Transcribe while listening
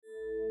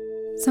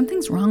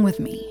Something's wrong with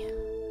me.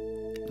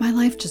 My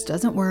life just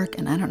doesn't work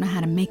and I don't know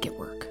how to make it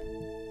work.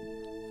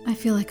 I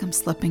feel like I'm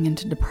slipping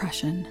into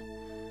depression.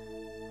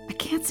 I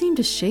can't seem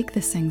to shake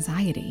this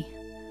anxiety.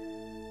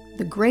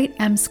 The great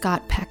M.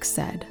 Scott Peck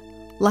said,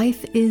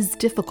 "Life is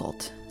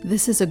difficult.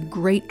 This is a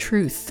great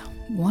truth,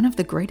 one of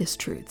the greatest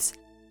truths."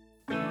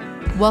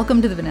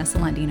 Welcome to the Vanessa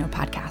Landino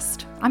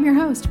podcast. I'm your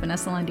host,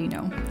 Vanessa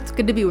Landino. It's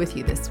good to be with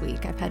you this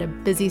week. I've had a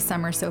busy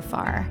summer so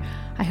far.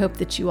 I hope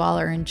that you all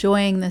are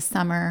enjoying this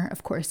summer.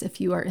 Of course,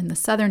 if you are in the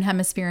Southern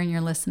Hemisphere and you're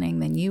listening,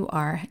 then you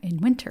are in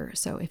winter.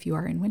 So if you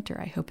are in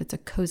winter, I hope it's a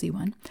cozy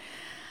one.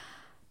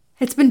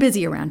 It's been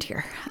busy around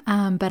here,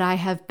 but I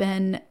have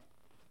been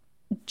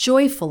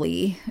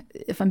joyfully,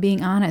 if I'm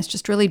being honest,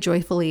 just really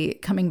joyfully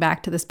coming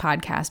back to this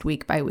podcast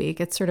week by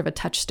week. It's sort of a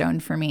touchstone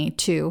for me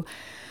to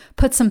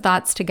put some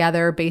thoughts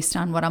together based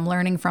on what I'm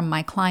learning from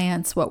my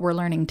clients, what we're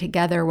learning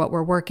together, what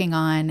we're working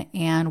on,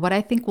 and what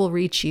I think will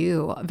reach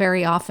you.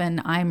 Very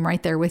often, I'm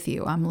right there with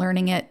you. I'm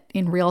learning it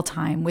in real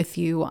time with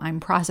you. I'm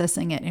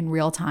processing it in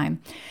real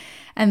time.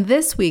 And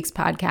this week's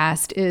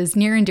podcast is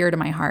near and dear to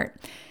my heart.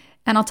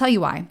 And I'll tell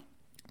you why.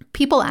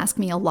 People ask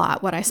me a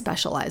lot what I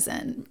specialize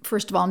in.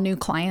 First of all, new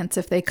clients,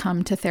 if they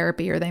come to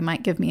therapy, or they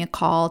might give me a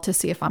call to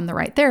see if I'm the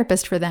right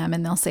therapist for them.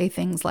 And they'll say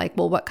things like,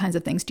 well, what kinds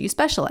of things do you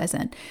specialize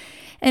in?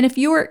 And if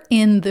you're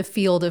in the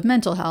field of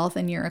mental health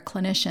and you're a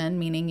clinician,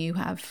 meaning you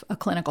have a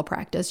clinical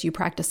practice, you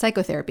practice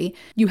psychotherapy,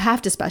 you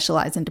have to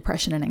specialize in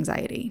depression and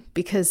anxiety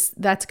because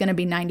that's going to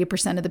be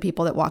 90% of the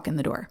people that walk in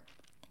the door.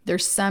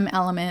 There's some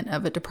element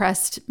of a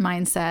depressed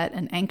mindset,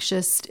 an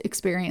anxious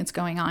experience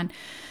going on.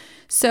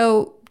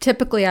 So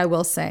typically I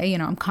will say,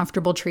 I'm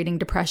comfortable treating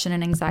depression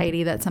and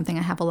anxiety. That's something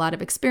I have a lot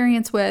of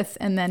experience with.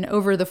 And then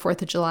over the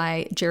 4th of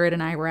July, Jared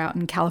and I were out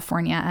in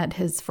California at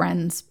his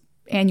friend's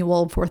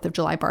annual 4th of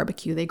July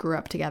barbecue. They grew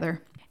up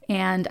together.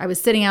 And I was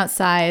sitting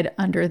outside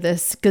under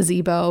this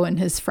gazebo and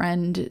his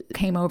friend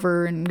came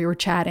over and we were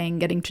chatting,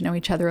 getting to know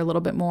each other a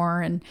little bit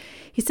more. And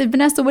he said,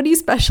 "Vanessa, what do you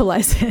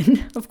specialize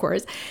in?" Of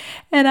course.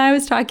 And I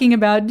was talking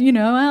about,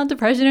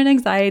 depression and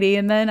anxiety.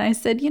 And then I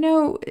said,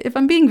 if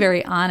I'm being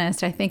very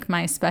honest, I think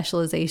my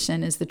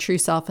specialization is the true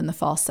self and the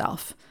false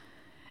self.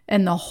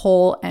 And the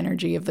whole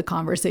energy of the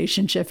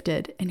conversation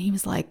shifted. And he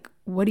was like,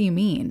 "What do you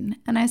mean?"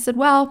 And I said,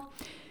 well,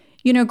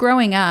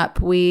 growing up,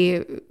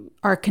 we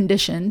are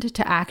conditioned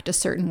to act a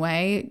certain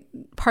way.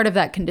 Part of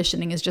that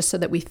conditioning is just so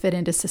that we fit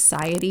into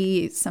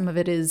society. Some of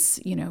it is,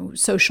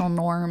 social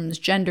norms,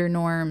 gender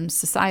norms,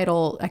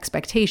 societal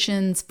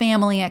expectations,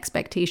 family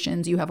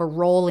expectations. You have a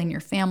role in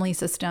your family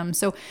system.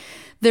 So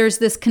there's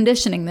this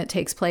conditioning that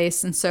takes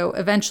place. And so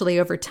eventually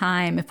over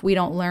time, if we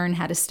don't learn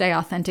how to stay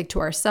authentic to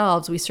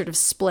ourselves, we sort of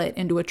split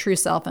into a true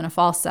self and a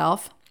false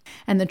self.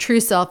 And the true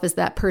self is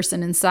that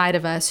person inside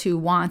of us who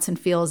wants and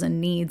feels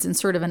and needs in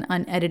sort of an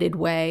unedited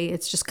way.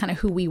 It's just kind of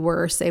who we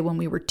were, say, when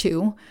we were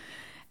 2.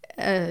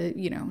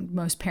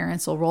 Most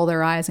parents will roll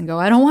their eyes and go,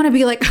 "I don't want to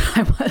be like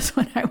I was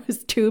when I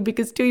was 2,"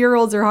 because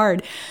 2-year-olds are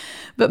hard.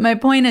 But my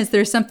point is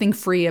there's something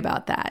free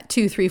about that.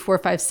 2, 3, 4,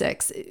 5,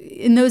 6.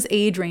 In those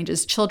age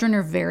ranges, children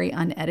are very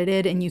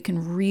unedited and you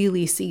can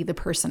really see the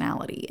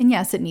personality. And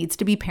yes, it needs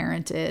to be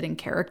parented and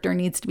character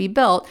needs to be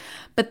built,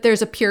 but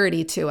there's a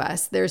purity to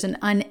us. There's an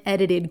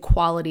unedited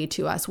quality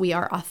to us. We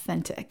are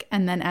authentic.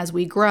 And then as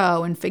we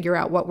grow and figure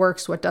out what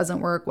works, what doesn't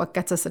work, what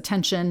gets us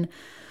attention,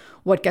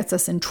 what gets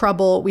us in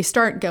trouble, we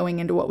start going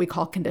into what we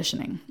call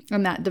conditioning.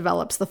 And that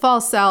develops the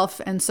false self.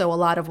 And so a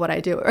lot of what I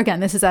do, again,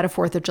 this is at a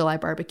 4th of July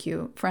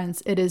barbecue,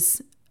 friends, it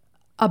is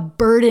a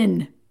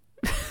burden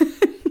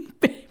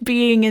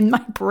being in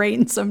my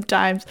brain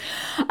sometimes.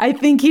 I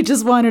think he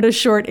just wanted a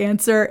short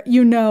answer.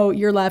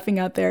 You're laughing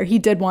out there. He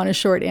did want a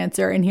short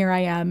answer. And here I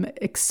am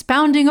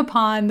expounding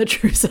upon the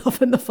true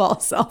self and the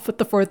false self at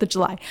the 4th of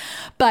July.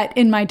 But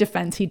in my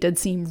defense, he did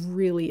seem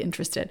really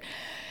interested.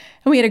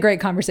 And we had a great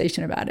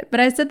conversation about it.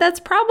 But I said, that's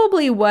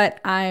probably what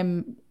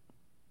I'm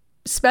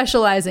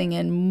specializing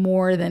in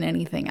more than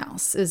anything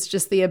else, is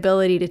just the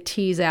ability to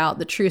tease out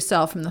the true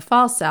self from the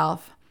false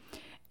self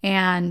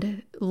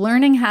and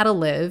learning how to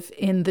live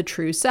in the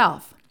true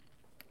self.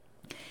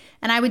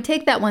 And I would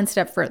take that one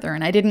step further.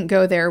 And I didn't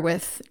go there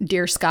with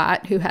dear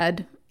Scott, who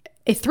had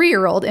a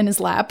 3-year-old in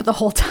his lap the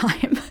whole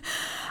time.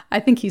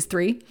 I think he's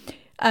 3.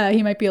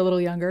 He might be a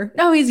little younger.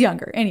 No, he's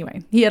younger.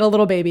 Anyway, he had a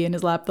little baby in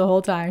his lap the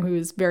whole time who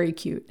was very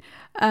cute.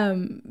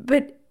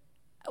 But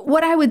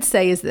what I would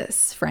say is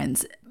this,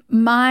 friends,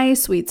 my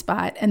sweet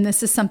spot, and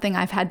this is something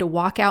I've had to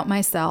walk out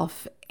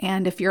myself.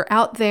 And if you're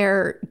out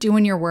there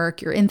doing your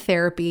work, you're in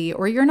therapy,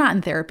 or you're not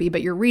in therapy,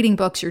 but you're reading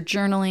books, you're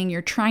journaling,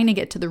 you're trying to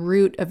get to the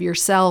root of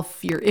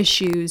yourself, your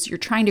issues, you're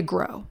trying to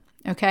grow,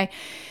 okay?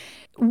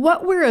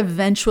 What we're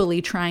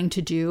eventually trying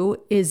to do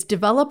is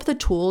develop the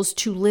tools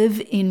to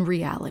live in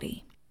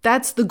reality.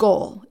 That's the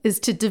goal, is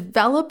to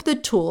develop the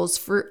tools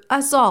for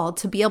us all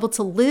to be able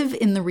to live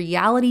in the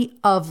reality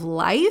of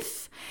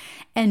life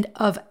and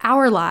of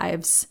our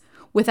lives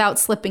without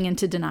slipping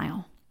into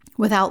denial,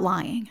 without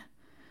lying,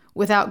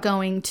 without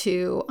going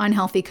to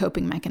unhealthy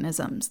coping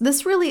mechanisms.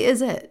 This really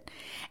is it.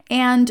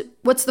 And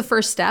what's the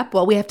first step?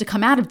 Well, we have to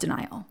come out of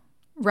denial,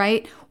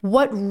 right?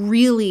 What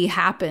really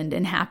happened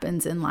and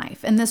happens in life.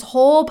 And this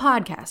whole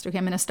podcast, okay,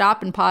 I'm going to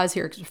stop and pause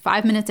here because we're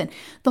 5 minutes in.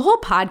 The whole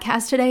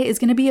podcast today is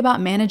going to be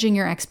about managing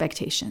your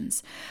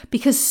expectations,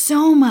 because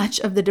so much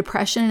of the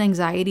depression and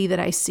anxiety that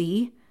I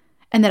see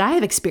and that I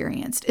have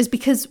experienced is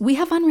because we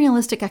have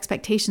unrealistic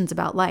expectations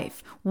about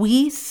life.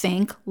 We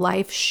think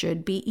life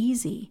should be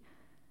easy.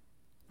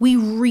 We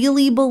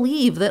really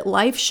believe that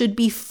life should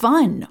be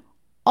fun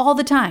all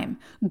the time,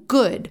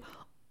 good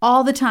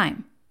all the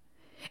time.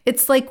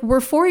 It's like we're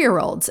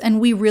 4-year-olds and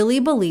we really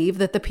believe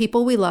that the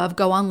people we love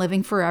go on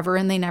living forever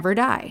and they never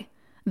die,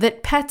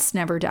 that pets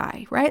never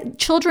die, right?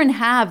 Children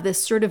have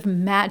this sort of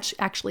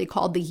actually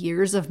called the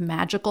years of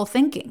magical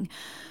thinking.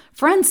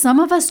 Friends, some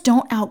of us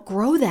don't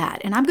outgrow that,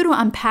 and I'm going to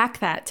unpack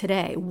that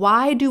today.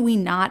 Why do we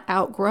not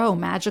outgrow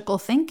magical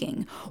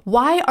thinking?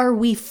 Why are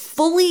we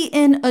fully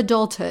in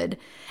adulthood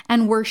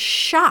and we're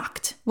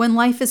shocked when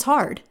life is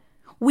hard?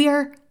 We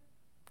are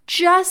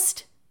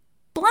just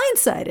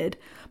blindsided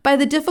by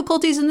the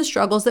difficulties and the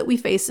struggles that we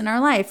face in our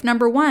life.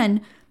 Number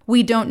one,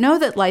 we don't know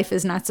that life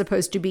is not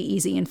supposed to be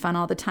easy and fun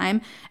all the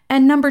time.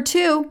 And number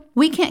two,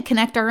 we can't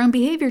connect our own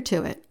behavior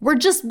to it. We're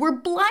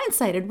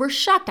blindsided. We're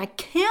shocked. I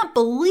can't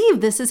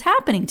believe this is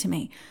happening to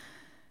me.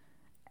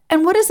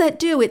 And what does that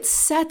do? It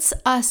sets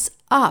us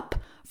up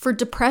for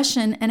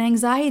depression and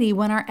anxiety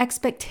when our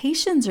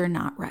expectations are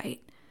not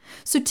right.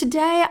 So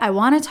today I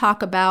want to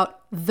talk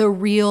about the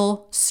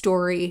real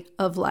story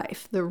of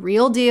life, the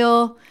real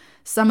deal.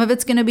 Some of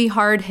it's going to be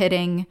hard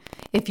hitting.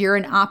 If you're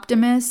an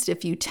optimist,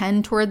 if you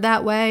tend toward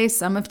that way,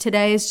 some of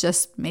today's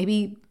just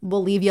maybe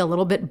will leave you a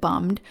little bit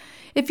bummed.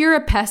 If you're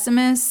a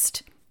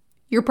pessimist,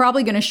 you're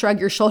probably going to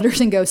shrug your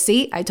shoulders and go,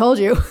 see, I told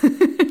you.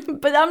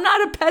 But I'm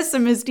not a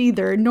pessimist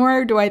either,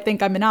 nor do I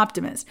think I'm an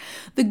optimist.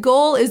 The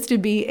goal is to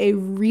be a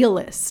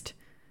realist,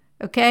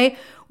 okay?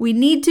 We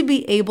need to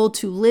be able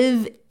to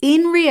live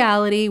in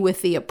reality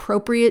with the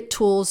appropriate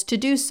tools to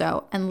do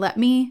so. And let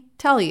me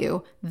tell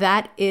you,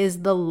 that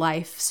is the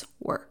life's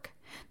work.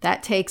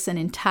 That takes an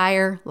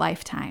entire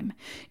lifetime.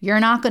 You're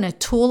not going to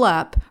tool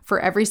up for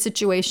every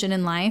situation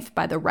in life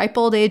by the ripe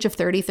old age of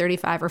 30,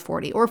 35, or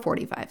 40, or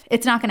 45.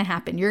 It's not going to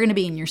happen. You're going to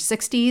be in your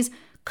 60s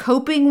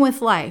coping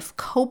with life,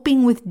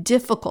 coping with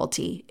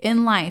difficulty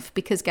in life,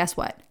 because guess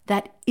what?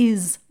 That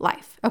is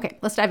life. Okay,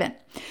 let's dive in.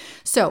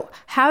 So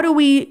how do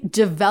we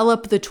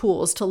develop the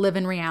tools to live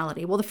in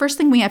reality? Well, the first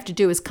thing we have to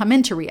do is come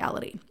into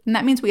reality. And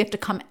that means we have to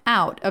come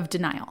out of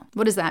denial.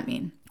 What does that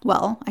mean?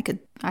 Well,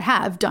 I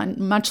have done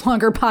much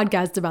longer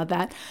podcasts about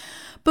that.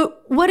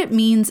 But what it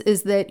means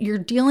is that you're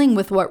dealing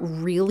with what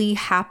really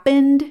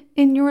happened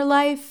in your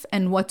life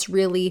and what's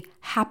really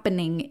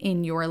happening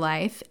in your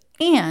life,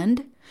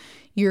 and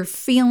you're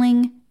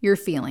feeling your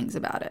feelings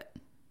about it.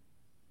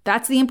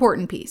 That's the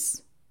important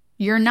piece.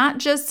 You're not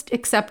just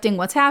accepting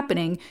what's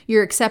happening,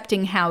 you're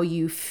accepting how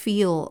you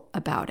feel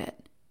about it.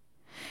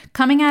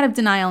 Coming out of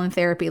denial in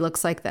therapy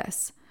looks like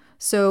this.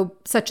 So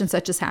such and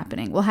such is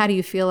happening. Well, how do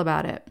you feel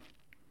about it?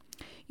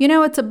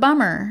 It's a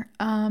bummer.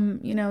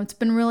 It's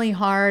been really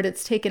hard.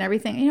 It's taken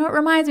everything. It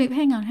reminds me,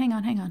 hang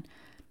on.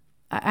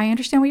 I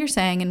understand what you're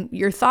saying and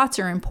your thoughts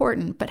are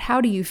important, but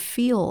how do you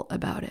feel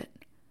about it?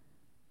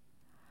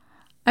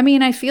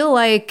 I feel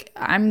like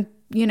I'm,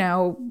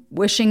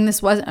 wishing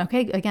this wasn't,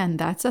 okay, again,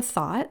 that's a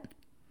thought.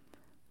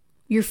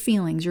 Your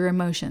feelings, your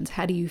emotions,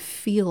 how do you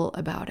feel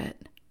about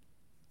it?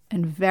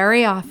 And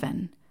very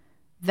often,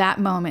 that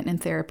moment in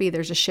therapy,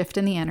 there's a shift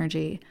in the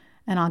energy,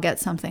 and I'll get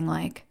something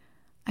like,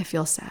 I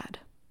feel sad.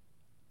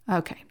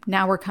 Okay,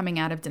 now we're coming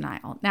out of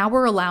denial. Now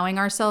we're allowing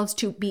ourselves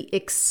to be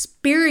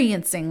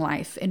experiencing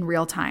life in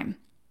real time,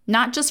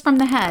 not just from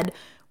the head,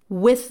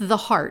 with the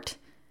heart.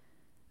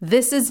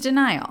 This is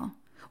denial.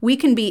 We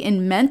can be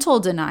in mental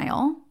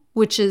denial,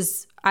 which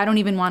is, I don't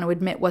even want to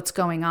admit what's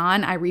going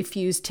on. I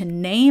refuse to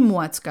name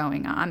what's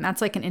going on.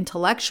 That's like an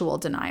intellectual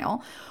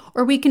denial.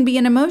 Or we can be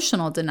in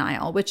emotional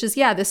denial, which is,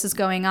 yeah, this is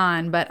going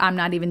on, but I'm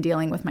not even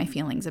dealing with my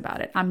feelings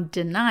about it. I'm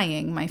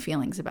denying my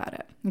feelings about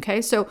it.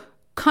 Okay, so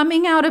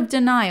coming out of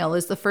denial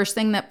is the first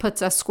thing that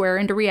puts us square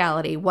into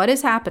reality. What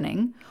is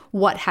happening?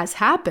 What has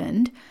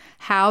happened?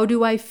 How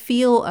do I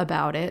feel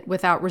about it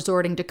without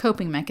resorting to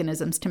coping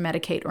mechanisms to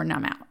medicate or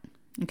numb out?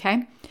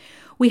 Okay?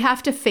 We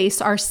have to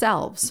face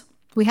ourselves.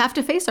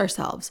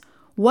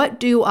 What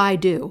do I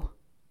do?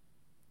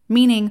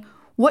 Meaning,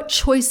 what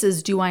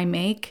choices do I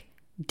make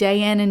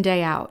day in and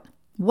day out?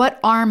 What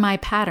are my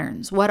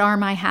patterns? What are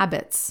my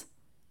habits?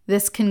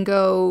 This can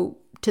go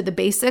to the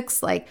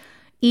basics like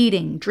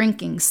eating,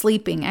 drinking,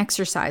 sleeping,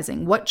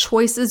 exercising. What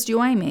choices do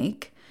I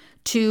make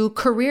to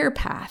career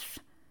path?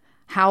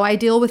 How I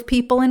deal with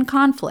people in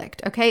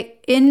conflict, okay?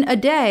 In a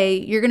day,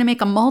 you're going to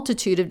make a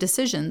multitude of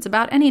decisions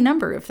about any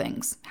number of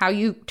things. How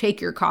you take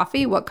your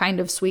coffee, what kind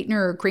of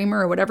sweetener or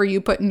creamer or whatever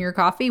you put in your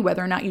coffee,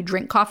 whether or not you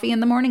drink coffee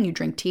in the morning, you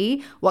drink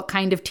tea, what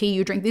kind of tea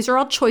you drink. These are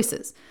all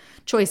choices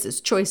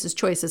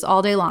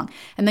all day long.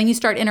 And then you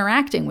start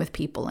interacting with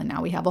people, and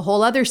now we have a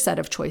whole other set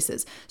of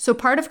choices. So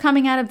part of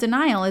coming out of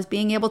denial is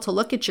being able to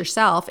look at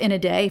yourself in a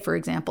day, for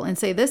example, and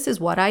say, this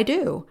is what I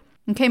do.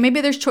 Okay,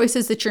 maybe there's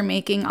choices that you're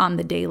making on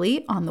the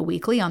daily, on the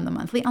weekly, on the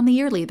monthly, on the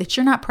yearly that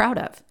you're not proud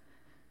of.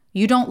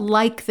 You don't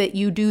like that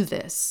you do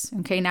this.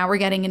 Okay, now we're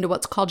getting into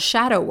what's called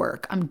shadow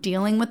work. I'm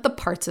dealing with the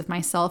parts of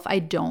myself I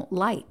don't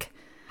like.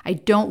 I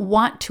don't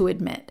want to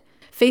admit.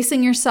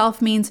 Facing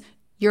yourself means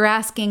you're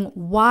asking,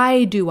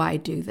 why do I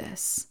do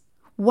this?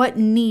 What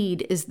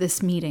need is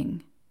this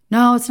meeting?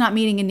 No, it's not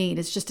meeting a need.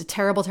 It's just a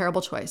terrible,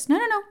 terrible choice. No.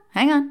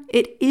 Hang on.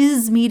 It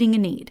is meeting a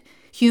need.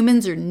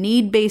 Humans are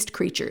need-based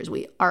creatures.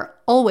 We are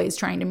always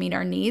trying to meet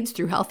our needs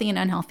through healthy and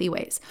unhealthy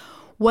ways.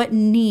 What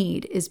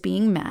need is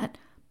being met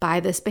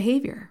by this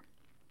behavior?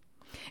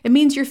 It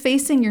means you're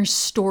facing your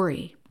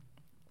story.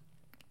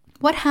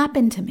 What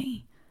happened to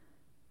me?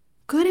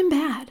 Good and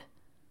bad.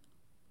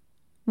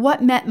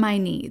 What met my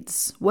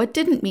needs? What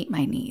didn't meet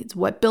my needs?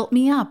 What built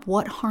me up?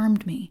 What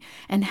harmed me?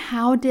 And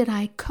how did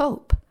I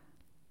cope?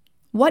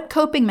 What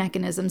coping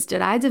mechanisms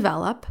did I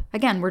develop?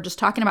 Again, we're just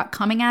talking about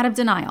coming out of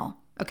denial,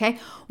 okay?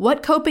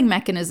 What coping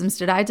mechanisms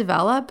did I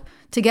develop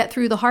to get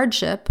through the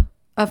hardship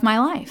of my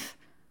life?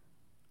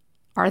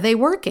 Are they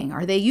working?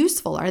 Are they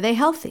useful? Are they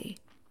healthy?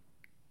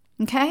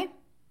 Okay?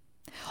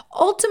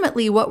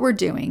 Ultimately, what we're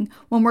doing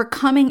when we're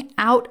coming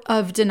out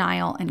of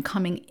denial and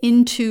coming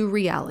into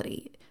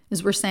reality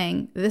is we're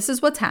saying, this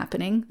is what's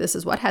happening. This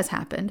is what has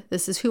happened.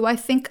 This is who I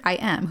think I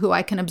am, who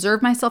I can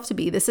observe myself to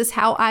be. This is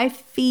how I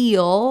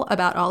feel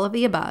about all of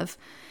the above.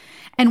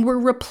 And we're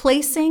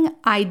replacing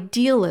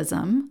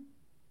idealism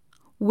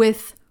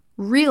with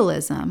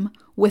realism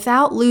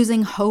without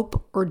losing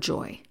hope or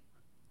joy.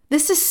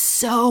 This is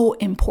so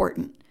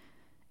important.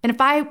 And if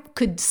I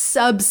could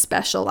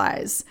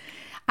subspecialize,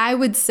 I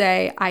would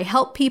say I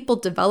help people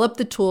develop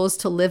the tools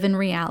to live in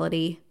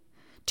reality,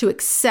 to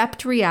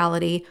accept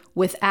reality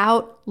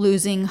without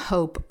losing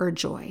hope or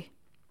joy.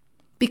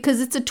 Because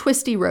it's a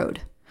twisty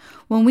road.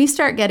 When we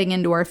start getting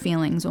into our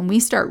feelings, when we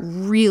start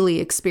really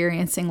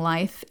experiencing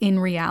life in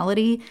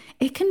reality,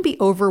 it can be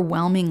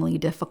overwhelmingly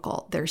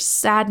difficult. There's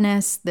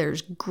sadness,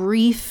 there's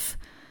grief,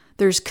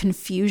 there's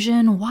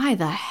confusion. Why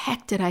the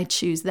heck did I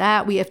choose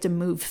that? We have to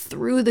move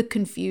through the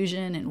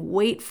confusion and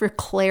wait for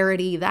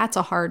clarity. That's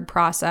a hard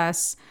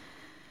process.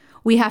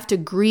 We have to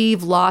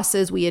grieve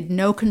losses we had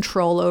no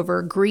control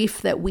over,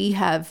 grief that we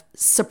have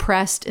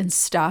suppressed and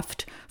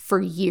stuffed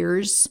for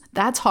years.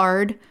 That's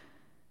hard.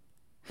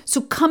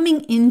 So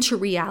coming into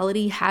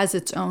reality has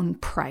its own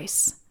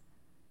price.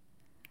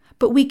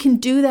 But we can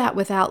do that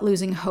without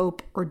losing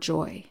hope or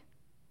joy.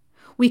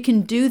 We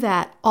can do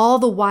that all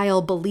the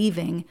while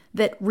believing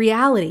that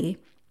reality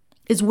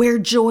is where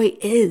joy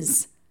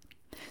is.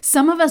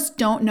 Some of us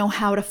don't know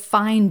how to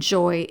find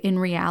joy in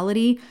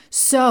reality,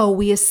 so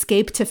we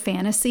escape to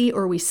fantasy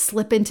or we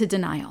slip into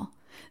denial.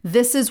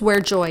 This is where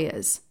joy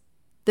is.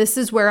 This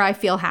is where I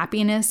feel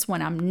happiness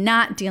when I'm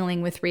not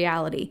dealing with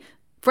reality.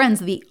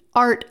 Friends, the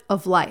art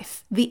of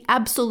life, the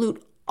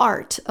absolute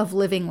art of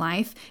living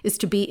life is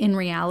to be in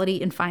reality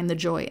and find the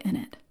joy in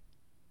it.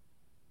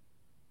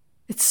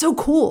 It's so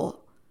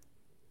cool.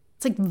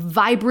 It's like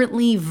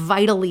vibrantly,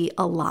 vitally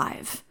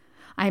alive.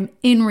 I'm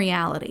in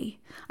reality.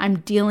 I'm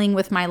dealing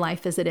with my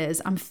life as it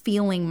is. I'm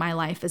feeling my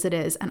life as it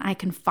is. And I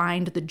can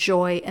find the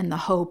joy and the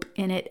hope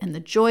in it. And the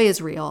joy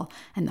is real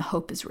and the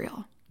hope is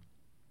real.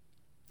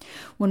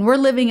 When we're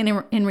living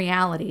in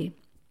reality,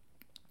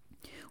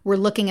 we're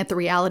looking at the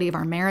reality of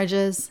our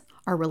marriages,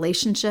 our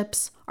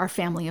relationships, our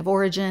family of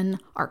origin,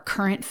 our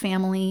current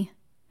family,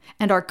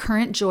 and our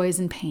current joys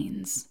and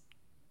pains.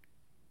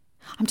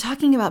 I'm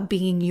talking about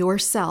being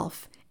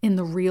yourself in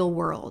the real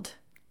world,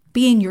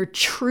 being your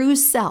true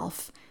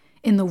self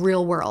in the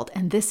real world.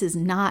 And this is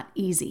not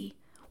easy.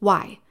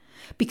 Why?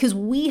 Because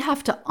we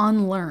have to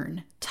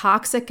unlearn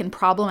toxic and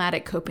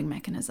problematic coping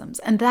mechanisms.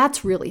 And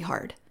that's really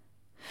hard.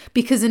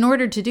 Because in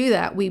order to do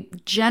that, we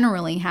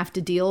generally have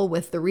to deal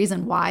with the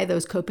reason why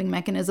those coping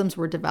mechanisms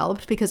were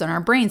developed, because in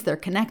our brains, they're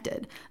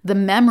connected. The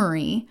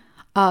memory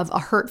of a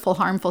hurtful,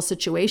 harmful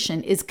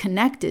situation is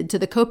connected to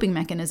the coping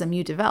mechanism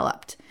you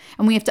developed.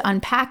 And we have to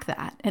unpack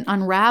that and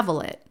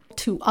unravel it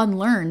to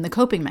unlearn the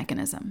coping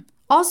mechanism.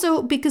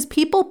 Also, because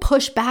people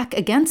push back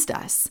against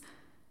us.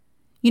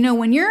 You know,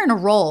 when you're in a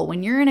role,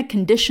 when you're in a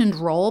conditioned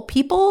role,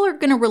 people are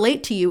going to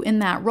relate to you in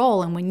that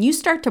role. And when you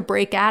start to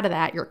break out of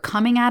that, you're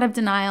coming out of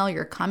denial,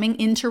 you're coming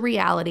into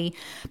reality.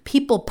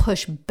 People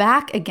push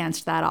back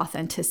against that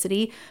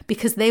authenticity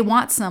because they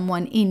want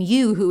someone in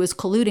you who is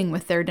colluding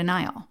with their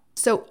denial.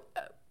 So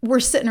we're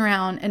sitting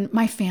around, and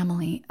my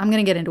family, I'm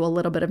going to get into a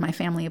little bit of my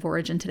family of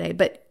origin today,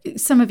 but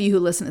some of you who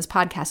listen to this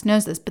podcast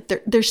knows this,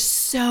 but there's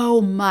so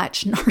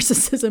much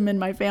narcissism in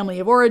my family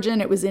of origin.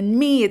 It was in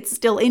me. It's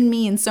still in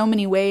me in so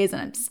many ways,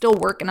 and I'm still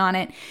working on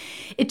it.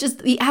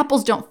 The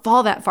apples don't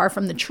fall that far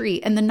from the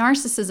tree. And the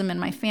narcissism in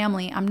my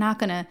family, I'm not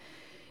going to,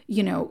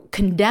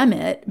 condemn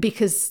it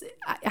because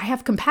I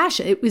have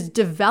compassion. It was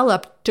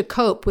developed to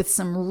cope with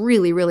some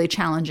really, really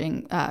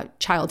challenging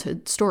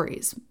childhood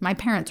stories. My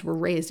parents were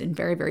raised in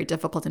very, very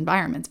difficult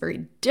environments,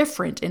 very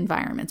different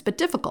environments, but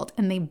difficult.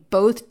 And they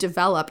both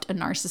developed a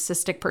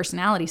narcissistic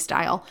personality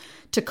style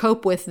to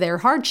cope with their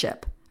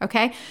hardship.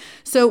 Okay.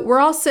 So we're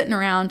all sitting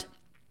around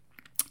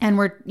And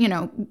we're,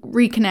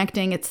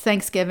 reconnecting. It's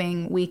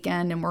Thanksgiving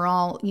weekend and we're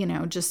all,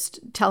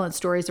 just telling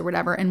stories or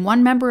whatever. And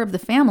one member of the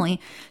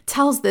family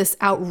tells this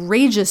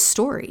outrageous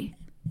story,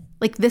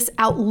 like this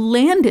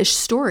outlandish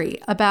story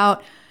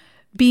about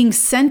being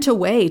sent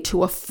away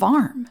to a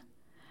farm.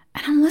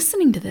 And I'm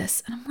listening to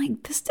this and I'm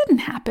like, this didn't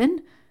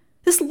happen.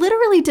 This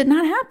literally did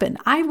not happen.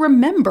 I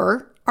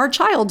remember our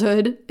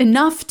childhood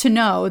enough to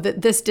know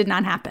that this did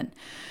not happen.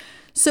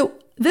 So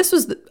this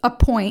was a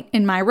point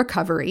in my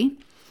recovery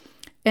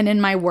and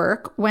in my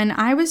work when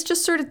I was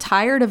just sort of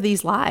tired of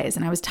these lies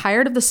and I was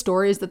tired of the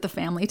stories that the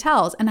family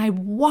tells. And I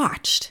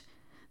watched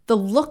the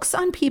looks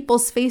on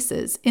people's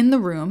faces in the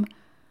room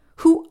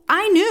who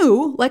I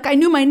knew, like I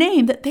knew my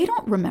name, that they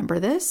don't remember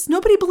this.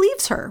 Nobody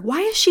believes her.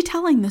 Why is she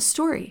telling this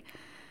story?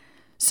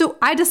 So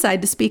I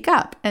decided to speak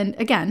up. And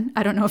again,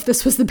 I don't know if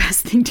this was the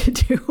best thing to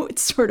do. It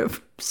sort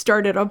of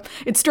stirred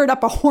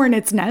up a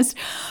hornet's nest.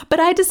 But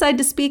I decided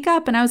to speak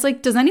up and I was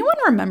like, does anyone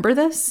remember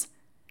this?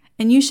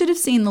 And you should have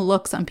seen the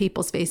looks on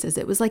people's faces.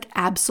 It was like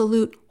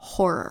absolute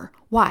horror.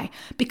 Why?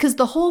 Because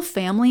the whole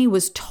family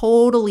was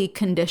totally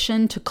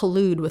conditioned to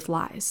collude with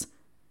lies.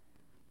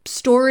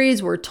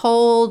 Stories were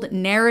told,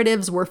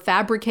 narratives were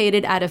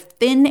fabricated out of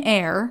thin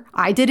air.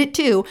 I did it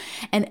too.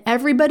 And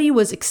everybody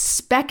was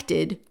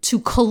expected to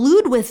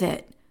collude with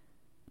it.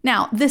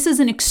 Now, this is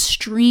an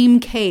extreme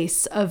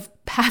case of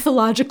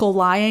pathological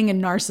lying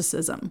and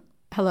narcissism.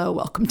 Hello,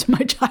 welcome to my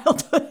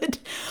childhood.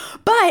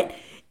 But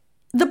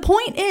the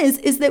point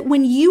is that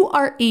when you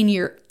are in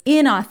your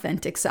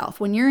inauthentic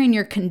self, when you're in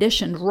your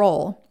conditioned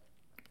role,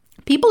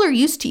 people are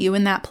used to you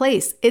in that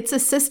place. It's a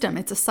system.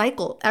 It's a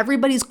cycle.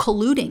 Everybody's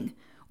colluding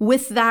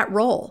with that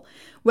role.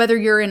 Whether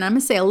you're in, I'm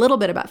going to say a little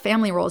bit about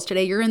family roles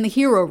today, you're in the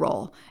hero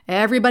role.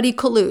 Everybody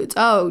colludes.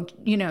 Oh,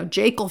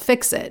 Jake will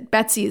fix it.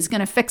 Betsy is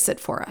going to fix it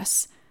for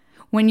us.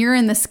 When you're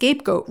in the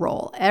scapegoat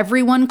role,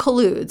 everyone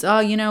colludes.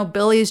 Oh,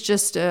 Billy's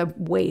just a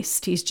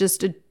waste. He's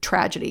just a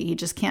tragedy. He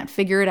just can't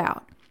figure it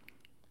out.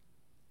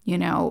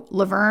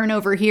 Laverne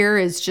over here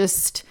is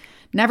just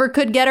never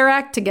could get her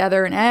act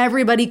together and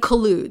everybody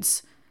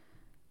colludes.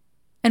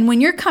 And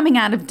when you're coming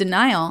out of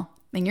denial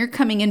and you're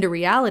coming into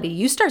reality,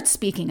 you start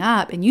speaking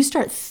up and you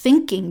start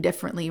thinking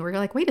differently. We're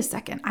like, wait a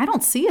second, I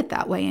don't see it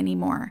that way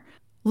anymore.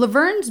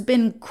 Laverne's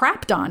been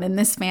crapped on in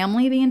this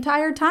family the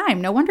entire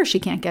time. No wonder she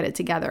can't get it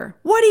together.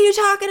 What are you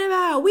talking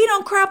about? We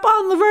don't crap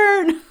on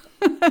Laverne.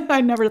 I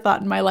never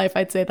thought in my life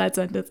I'd say that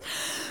sentence.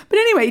 But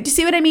anyway, do you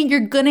see what I mean? You're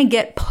going to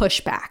get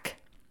pushback.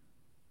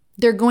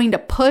 They're going to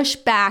push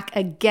back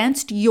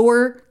against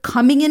your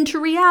coming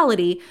into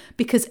reality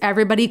because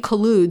everybody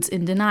colludes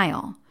in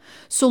denial.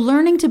 So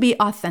learning to be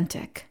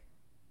authentic,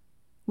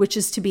 which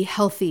is to be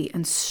healthy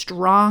and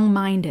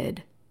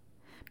strong-minded,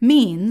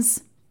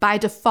 means by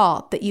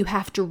default that you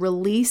have to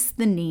release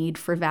the need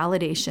for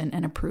validation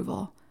and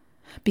approval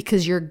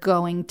because you're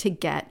going to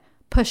get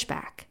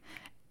pushback.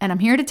 And I'm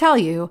here to tell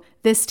you,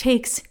 this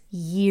takes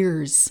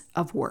years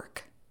of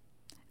work.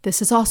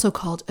 This is also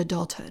called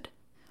adulthood.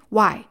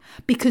 Why?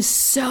 Because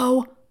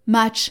so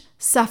much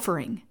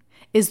suffering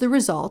is the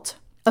result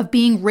of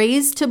being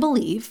raised to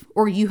believe,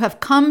 or you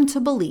have come to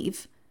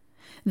believe,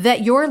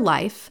 that your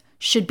life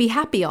should be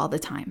happy all the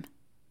time.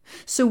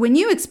 So when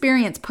you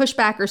experience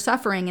pushback or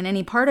suffering in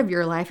any part of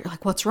your life, you're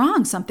like, what's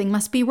wrong? Something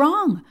must be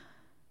wrong.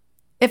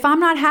 If I'm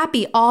not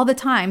happy all the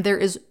time, there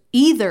is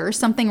either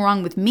something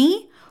wrong with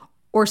me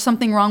or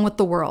something wrong with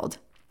the world.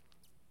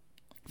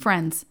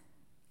 Friends,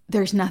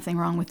 there's nothing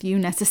wrong with you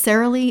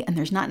necessarily, and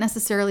there's not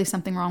necessarily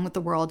something wrong with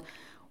the world.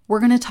 We're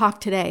going to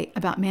talk today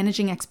about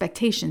managing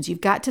expectations.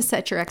 You've got to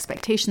set your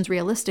expectations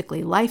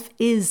realistically. Life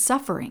is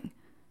suffering.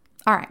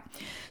 All right.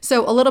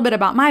 So a little bit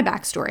about my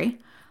backstory.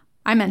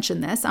 I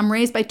mentioned this. I'm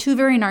raised by two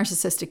very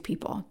narcissistic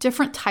people,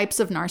 different types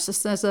of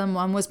narcissism.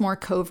 One was more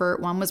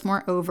covert, one was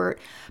more overt.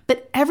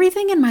 But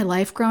everything in my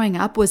life growing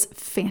up was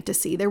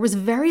fantasy. There was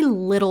very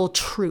little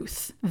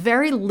truth,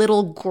 very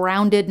little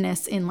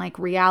groundedness in like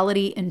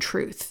reality and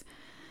truth.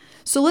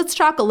 So let's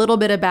talk a little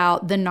bit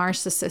about the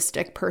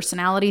narcissistic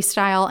personality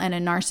style and a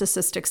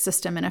narcissistic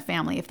system in a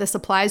family. If this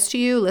applies to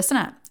you, listen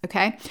up,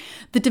 okay?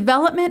 The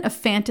development of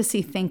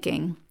fantasy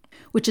thinking,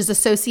 which is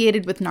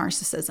associated with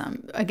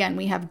narcissism. Again,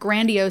 we have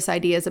grandiose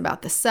ideas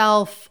about the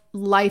self.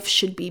 Life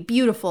should be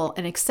beautiful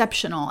and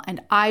exceptional, and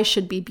I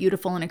should be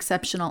beautiful and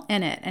exceptional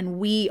in it. And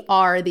we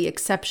are the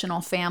exceptional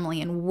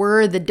family, and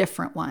we're the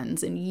different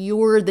ones, and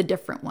you're the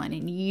different one,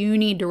 and you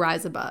need to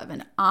rise above,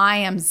 and I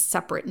am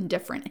separate and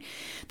different.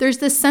 There's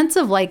this sense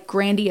of like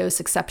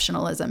grandiose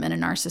exceptionalism in a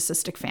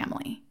narcissistic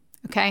family,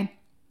 okay?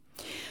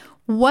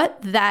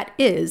 What that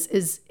is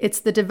it's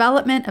the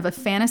development of a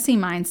fantasy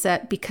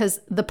mindset because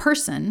the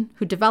person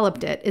who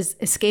developed it is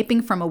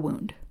escaping from a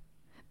wound.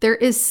 There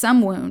is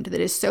some wound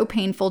that is so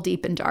painful,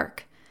 deep, and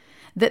dark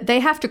that they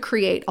have to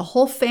create a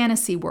whole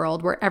fantasy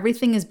world where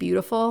everything is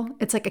beautiful.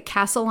 It's like a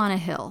castle on a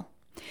hill.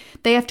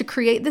 They have to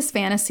create this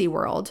fantasy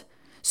world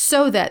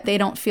so that they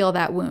don't feel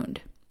that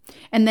wound.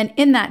 And then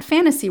in that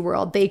fantasy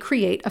world, they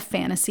create a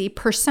fantasy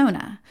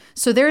persona.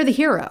 So they're the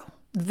hero.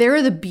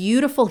 They're the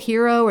beautiful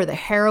hero or the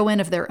heroine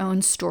of their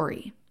own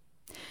story.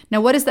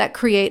 Now, what does that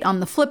create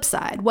on the flip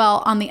side?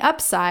 Well, on the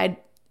upside,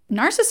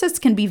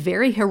 narcissists can be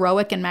very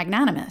heroic and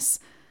magnanimous.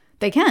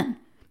 They can,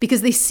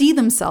 because they see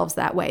themselves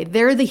that way.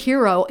 They're the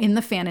hero in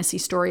the fantasy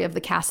story of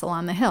the castle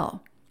on the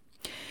hill.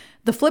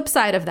 The flip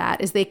side of that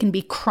is they can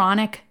be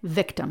chronic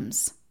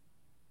victims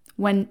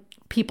when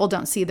people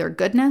don't see their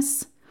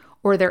goodness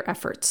or their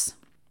efforts,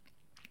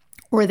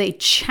 or they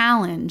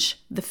challenge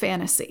the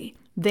fantasy.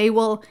 They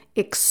will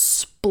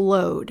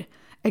explode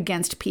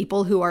against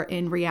people who are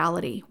in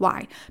reality.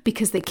 Why?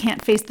 Because they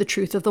can't face the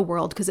truth of the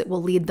world because it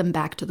will lead them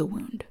back to the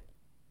wound.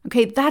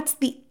 Okay, that's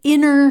the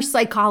inner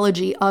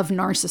psychology of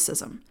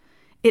narcissism.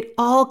 It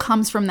all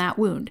comes from that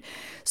wound.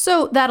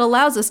 So that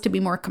allows us to be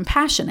more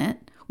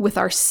compassionate with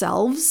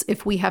ourselves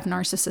if we have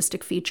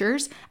narcissistic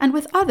features, and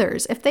with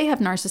others if they have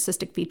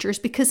narcissistic features,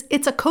 because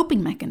it's a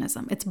coping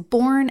mechanism. It's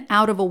born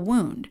out of a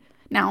wound.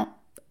 Now,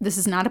 this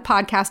is not a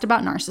podcast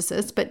about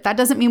narcissists, but that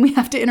doesn't mean we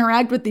have to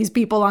interact with these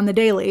people on the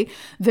daily.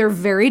 They're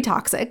very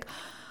toxic,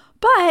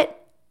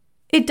 but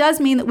it does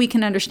mean that we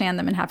can understand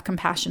them and have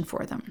compassion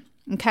for them,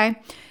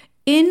 okay?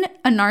 In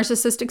a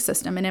narcissistic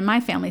system and in my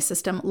family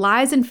system,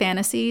 lies and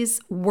fantasies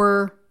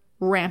were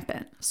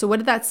rampant. So what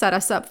did that set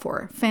us up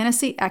for?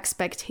 Fantasy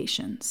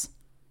expectations.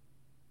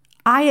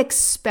 I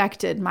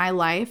expected my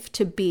life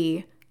to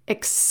be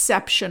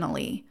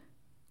exceptionally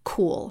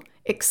cool,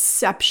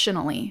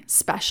 exceptionally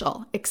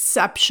special,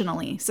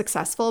 exceptionally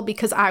successful,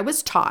 because I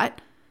was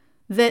taught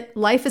that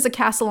life is a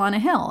castle on a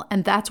hill,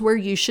 and that's where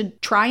you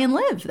should try and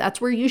live.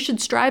 That's where you should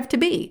strive to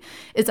be.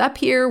 It's up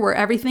here where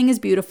everything is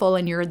beautiful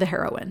and you're the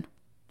heroine.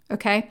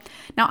 Okay.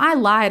 Now, I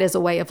lied as a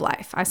way of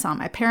life. I saw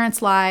my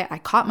parents lie. I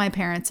caught my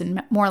parents in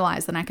more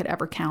lies than I could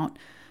ever count,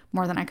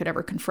 more than I could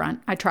ever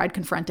confront. I tried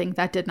confronting.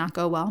 That did not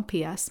go well.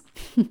 P.S.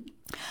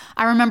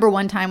 I remember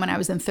one time when I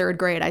was in third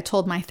grade, I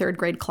told my third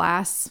grade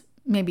class,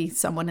 maybe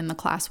someone in the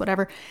class,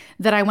 whatever,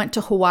 that I went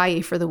to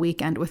Hawaii for the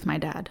weekend with my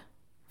dad.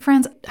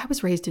 Friends, I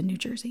was raised in New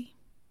Jersey.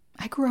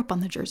 I grew up on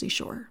the Jersey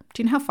Shore.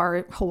 Do you know how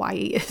far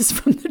Hawaii is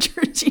from the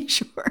Jersey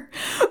Shore?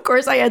 Of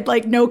course, I had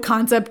no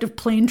concept of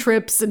plane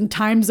trips and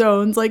time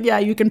zones. Yeah,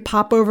 you can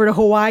pop over to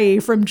Hawaii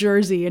from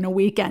Jersey in a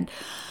weekend.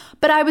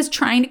 But I was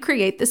trying to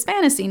create this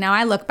fantasy. Now,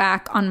 I look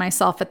back on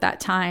myself at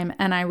that time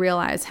and I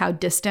realize how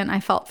distant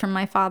I felt from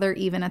my father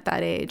even at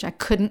that age. I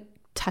couldn't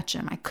touch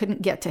him. I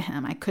couldn't get to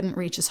him. I couldn't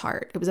reach his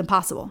heart. It was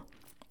impossible.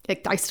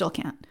 I still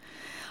can't.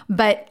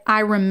 But I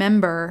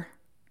remember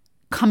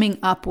coming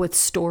up with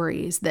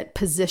stories that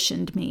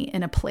positioned me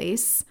in a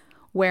place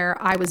where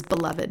I was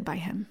beloved by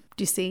him.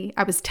 Do you see?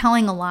 I was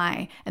telling a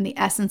lie, and the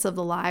essence of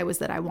the lie was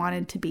that I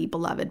wanted to be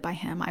beloved by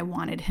him. I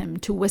wanted him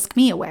to whisk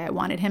me away. I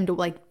wanted him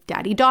to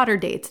daddy-daughter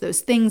dates,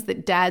 those things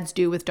that dads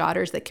do with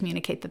daughters that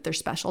communicate that they're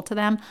special to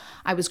them.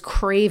 I was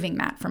craving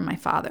that from my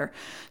father.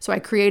 So I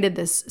created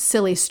this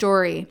silly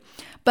story.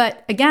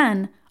 But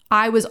again,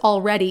 I was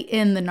already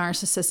in the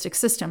narcissistic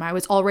system. I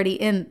was already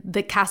in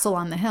the castle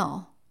on the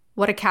hill.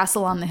 What a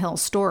castle on the hill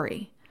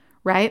story,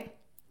 right?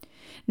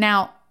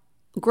 Now,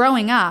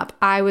 growing up,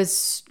 I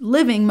was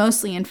living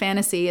mostly in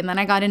fantasy, and then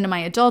I got into my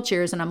adult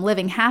years and I'm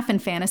living half in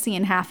fantasy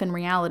and half in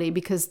reality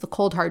because the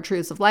cold, hard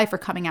truths of life are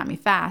coming at me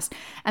fast.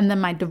 And then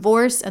my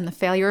divorce and the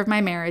failure of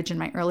my marriage in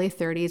my early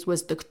 30s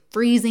was the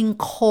freezing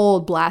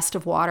cold blast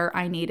of water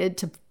I needed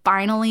to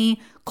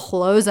finally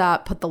close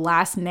up, put the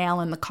last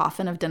nail in the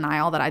coffin of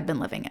denial that I'd been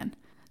living in.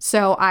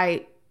 So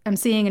I'm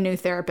seeing a new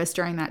therapist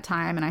during that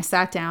time, and I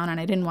sat down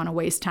and I didn't want to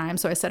waste time.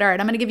 So I said, all right,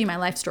 I'm going to give you my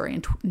life story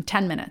in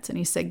 10 minutes. And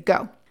he said,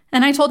 go.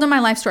 And I told him my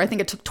life story. I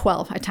think it took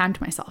 12. I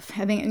timed myself.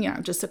 I think,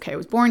 just, okay, I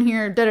was born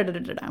here,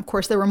 da-da-da-da-da. Of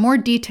course, there were more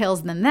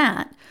details than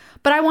that,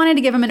 but I wanted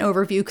to give him an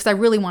overview because I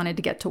really wanted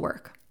to get to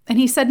work. And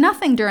he said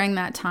nothing during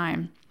that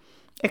time,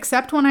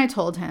 except when I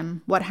told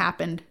him what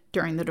happened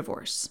during the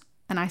divorce.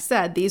 And I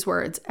said these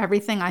words,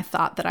 everything I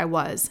thought that I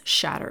was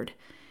shattered.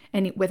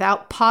 And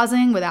without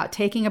pausing, without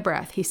taking a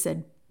breath, he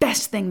said,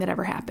 best thing that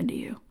ever happened to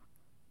you.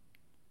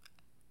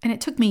 And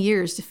it took me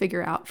years to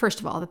figure out,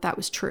 first of all, that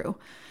was true.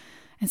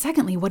 And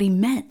secondly, what he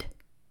meant.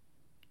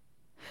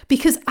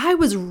 Because I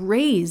was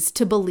raised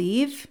to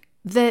believe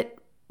that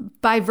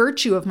by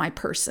virtue of my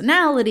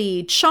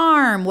personality,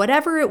 charm,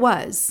 whatever it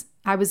was,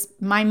 I was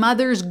my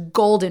mother's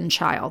golden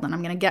child. And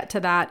I'm going to get to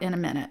that in a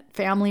minute.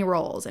 Family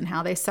roles and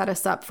how they set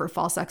us up for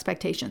false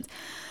expectations.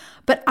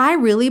 But I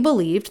really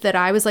believed that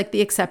I was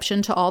the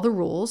exception to all the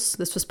rules.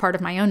 This was part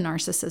of my own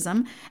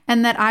narcissism,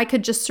 and that I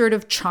could just sort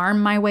of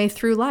charm my way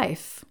through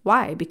life.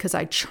 Why? Because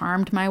I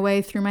charmed my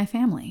way through my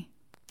family.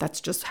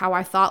 That's just how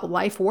I thought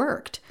life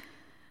worked.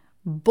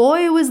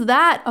 Boy, was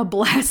that a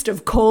blast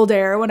of cold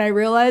air when I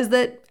realized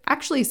that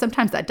actually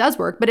sometimes that does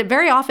work, but it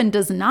very often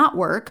does not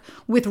work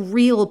with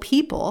real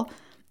people.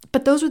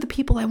 But those were the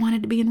people I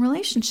wanted to be in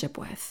relationship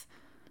with.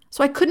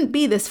 So I couldn't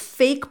be this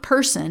fake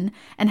person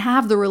and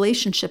have the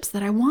relationships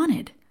that I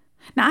wanted.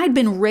 Now, I'd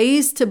been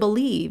raised to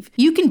believe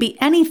you can be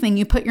anything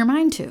you put your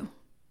mind to.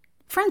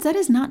 Friends, that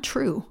is not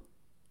true.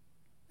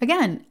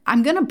 Again,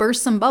 I'm going to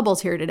burst some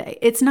bubbles here today.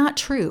 It's not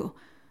true.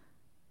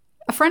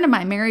 A friend of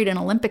mine married an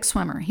Olympic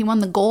swimmer. He won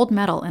the gold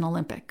medal in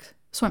Olympic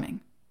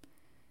swimming.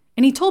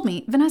 And he told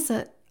me,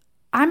 Vanessa,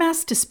 I'm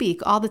asked to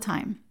speak all the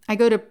time. I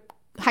go to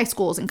high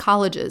schools and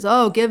colleges.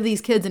 Oh, give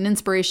these kids an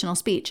inspirational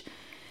speech.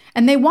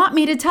 And they want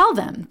me to tell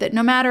them that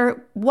no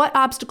matter what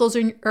obstacles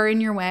are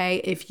in your way,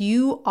 if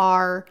you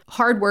are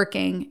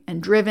hardworking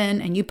and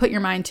driven and you put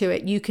your mind to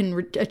it, you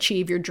can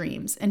achieve your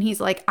dreams. And he's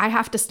like, I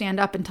have to stand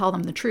up and tell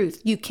them the truth.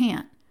 You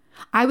can't.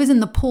 I was in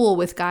the pool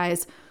with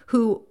guys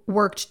who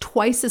worked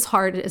twice as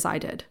hard as I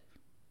did.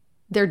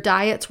 Their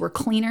diets were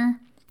cleaner.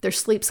 Their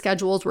sleep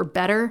schedules were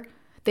better.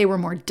 They were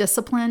more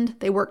disciplined.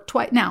 They worked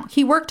twice. Now,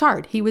 he worked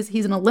hard.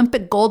 He's an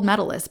Olympic gold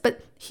medalist,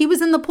 but he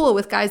was in the pool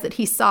with guys that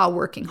he saw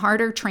working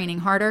harder, training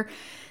harder.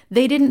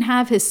 They didn't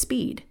have his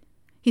speed.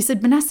 He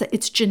said, Vanessa,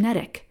 it's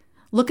genetic.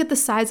 Look at the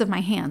size of my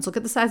hands. Look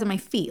at the size of my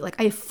feet. Like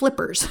I have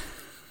flippers.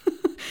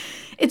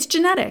 It's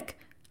genetic.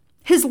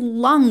 His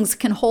lungs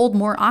can hold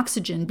more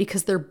oxygen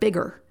because they're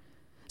bigger.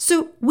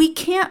 So we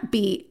can't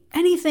be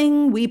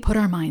anything we put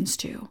our minds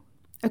to,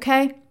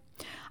 okay?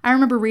 I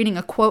remember reading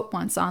a quote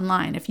once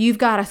online. If you've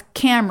got a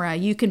camera,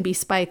 you can be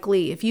Spike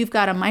Lee. If you've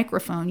got a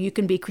microphone, you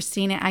can be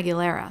Christina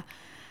Aguilera.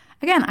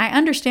 Again, I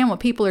understand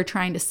what people are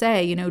trying to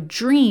say,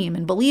 dream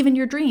and believe in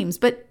your dreams,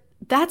 but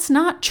that's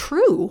not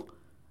true.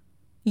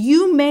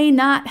 You may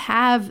not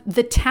have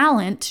the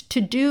talent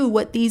to do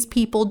what these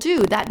people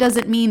do. That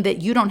doesn't mean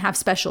that you don't have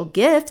special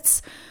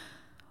gifts,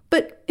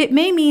 but it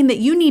may mean that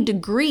you need to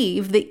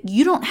grieve that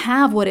you don't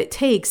have what it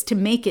takes to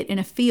make it in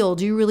a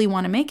field you really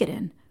want to make it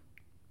in.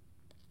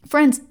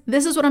 Friends,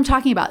 this is what I'm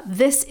talking about.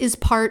 This is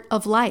part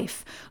of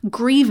life.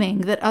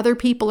 Grieving that other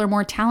people are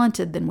more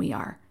talented than we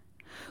are.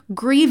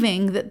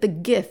 Grieving that the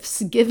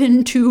gifts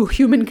given to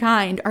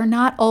humankind are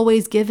not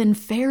always given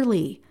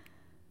fairly.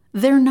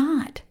 They're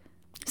not.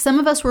 Some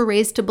of us were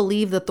raised to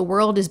believe that the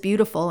world is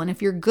beautiful, and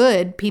if you're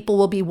good, people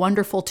will be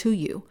wonderful to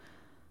you.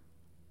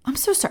 I'm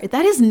so sorry.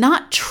 That is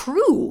not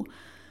true.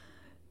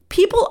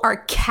 People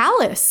are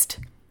calloused.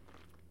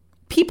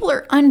 People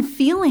are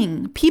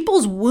unfeeling.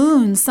 People's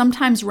wounds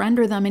sometimes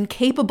render them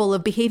incapable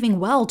of behaving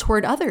well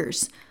toward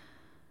others.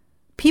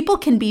 People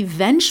can be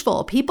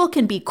vengeful. People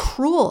can be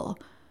cruel.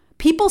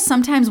 People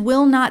sometimes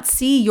will not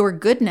see your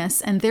goodness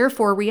and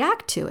therefore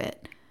react to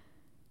it.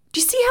 Do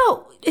you see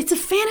how it's a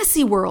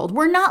fantasy world?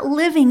 We're not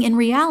living in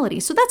reality.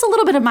 So that's a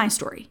little bit of my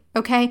story,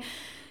 okay?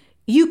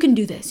 You can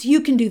do this.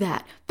 You can do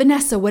that.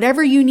 Vanessa,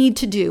 whatever you need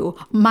to do,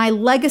 my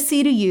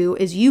legacy to you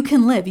is you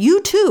can live.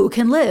 You too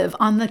can live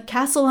on the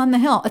castle on the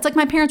hill. It's like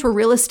my parents were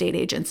real estate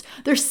agents.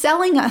 They're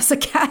selling us a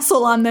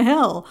castle on the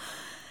hill.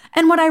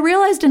 And what I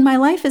realized in my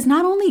life is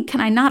not only can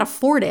I not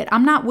afford it,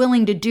 I'm not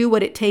willing to do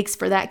what it takes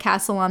for that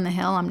castle on the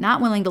hill. I'm not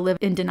willing to live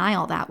in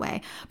denial that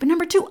way. But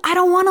number two, I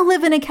don't want to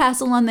live in a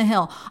castle on the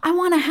hill. I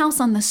want a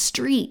house on the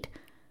street.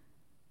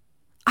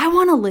 I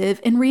want to live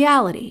in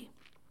reality.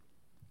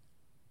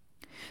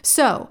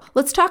 So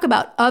let's talk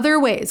about other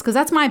ways, because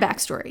that's my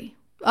backstory.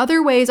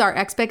 Other ways our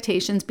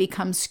expectations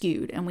become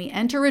skewed and we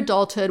enter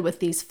adulthood with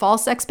these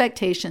false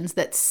expectations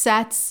that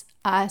sets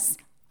us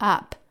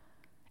up.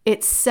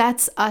 It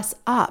sets us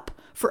up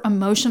for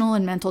emotional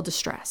and mental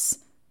distress,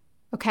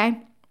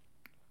 okay?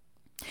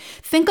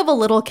 Think of a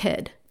little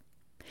kid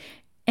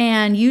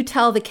and you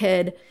tell the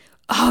kid,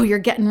 oh, you're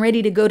getting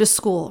ready to go to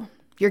school.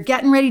 You're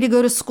getting ready to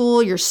go to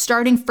school. You're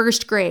starting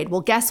first grade.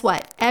 Well, guess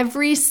what?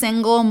 Every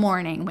single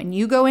morning when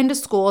you go into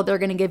school, they're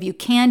going to give you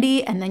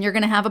candy and then you're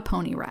going to have a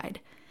pony ride.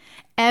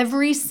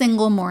 Every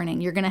single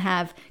morning, you're going to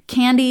have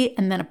candy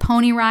and then a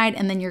pony ride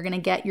and then you're going to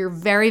get your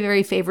very,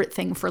 very favorite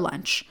thing for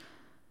lunch.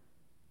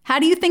 How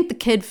do you think the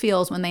kid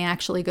feels when they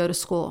actually go to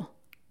school?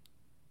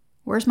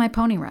 Where's my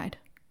pony ride?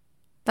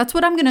 That's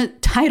what I'm going to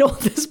title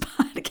this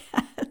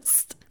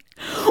podcast.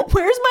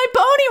 Where's my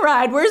pony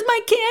ride? Where's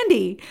my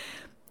candy?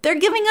 They're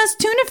giving us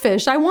tuna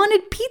fish. I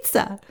wanted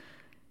pizza,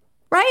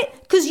 right?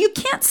 Because you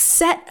can't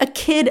set a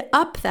kid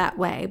up that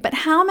way. But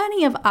how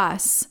many of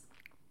us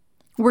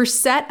were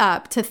set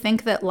up to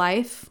think that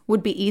life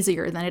would be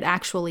easier than it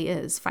actually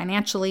is,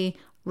 financially,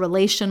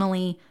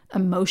 relationally,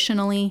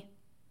 emotionally?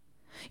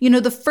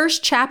 The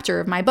first chapter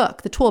of my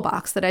book, the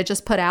toolbox that I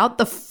just put out,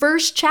 the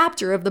first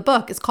chapter of the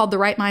book is called The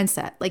Right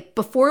Mindset. Like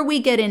before we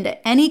get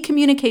into any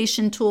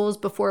communication tools,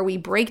 before we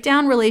break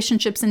down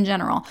relationships in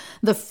general,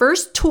 the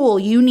first tool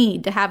you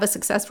need to have a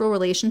successful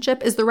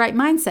relationship is the right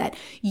mindset.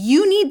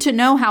 You need to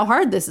know how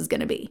hard this is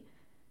going to be.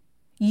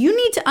 You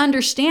need to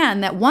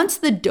understand that once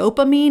the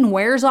dopamine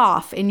wears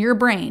off in your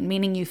brain,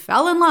 meaning you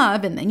fell in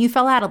love and then you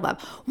fell out of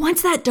love,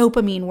 once that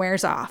dopamine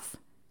wears off,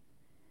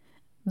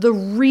 the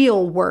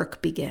real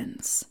work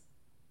begins.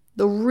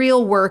 The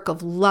real work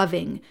of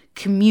loving,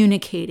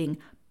 communicating,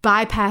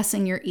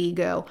 bypassing your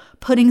ego,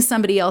 putting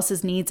somebody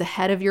else's needs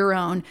ahead of your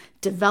own,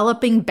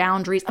 developing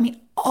boundaries.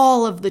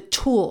 All of the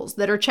tools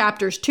that are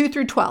chapters 2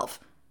 through 12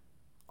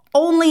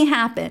 only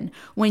happen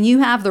when you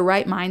have the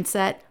right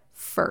mindset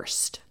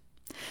first.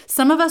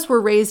 Some of us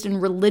were raised in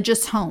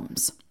religious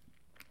homes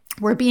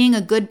where being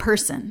a good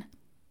person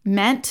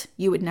meant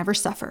you would never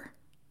suffer.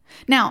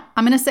 Now,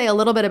 I'm going to say a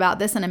little bit about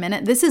this in a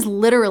minute. This is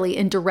literally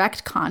in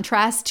direct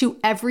contrast to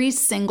every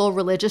single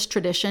religious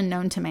tradition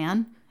known to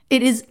man.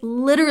 It is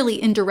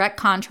literally in direct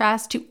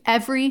contrast to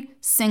every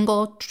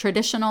single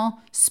traditional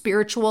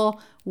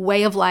spiritual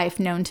way of life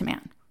known to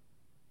man.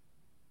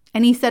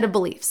 Any set of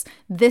beliefs.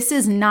 This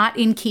is not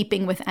in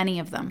keeping with any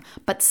of them.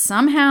 But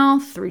somehow,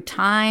 through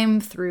time,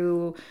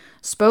 through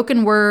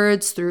spoken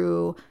words,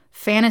 through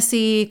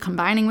fantasy,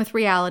 combining with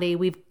reality,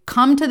 we've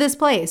come to this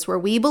place where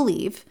we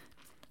believe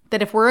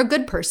that if we're a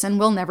good person,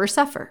 we'll never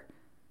suffer.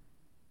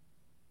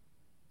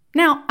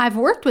 Now, I've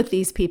worked with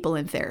these people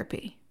in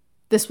therapy.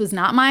 This was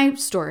not my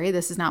story.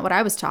 This is not what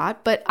I was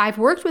taught, but I've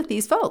worked with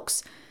these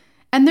folks.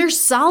 And they're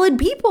solid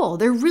people.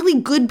 They're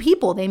really good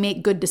people. They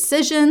make good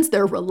decisions.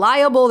 They're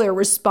reliable. They're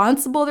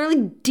responsible. They're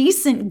like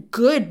decent,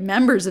 good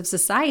members of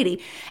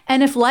society.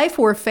 And if life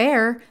were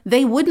fair,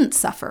 they wouldn't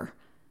suffer.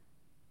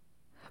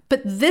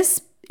 But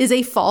this is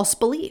a false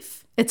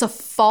belief. It's a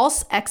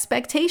false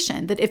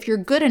expectation that if you're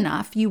good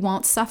enough, you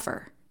won't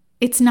suffer.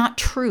 It's not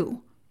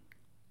true.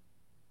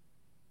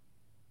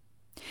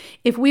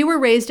 If we were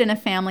raised in a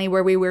family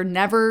where we were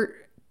never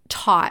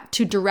taught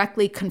to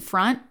directly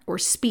confront or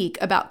speak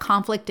about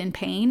conflict and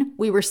pain,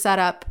 we were set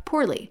up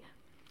poorly.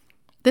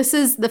 This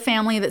is the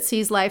family that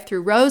sees life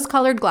through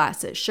rose-colored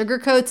glasses,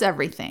 sugarcoats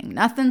everything.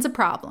 Nothing's a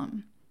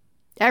problem.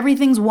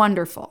 Everything's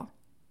wonderful.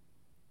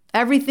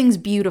 Everything's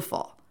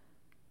beautiful.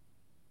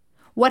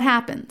 What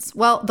happens?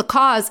 Well, the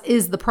cause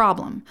is the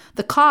problem.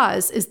 The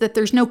cause is that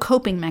there's no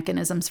coping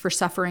mechanisms for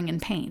suffering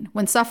and pain.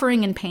 When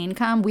suffering and pain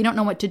come, we don't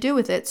know what to do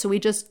with it, so we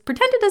just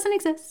pretend it doesn't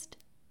exist.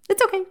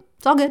 It's okay.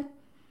 It's all good.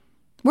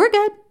 We're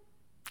good.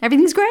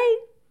 Everything's great.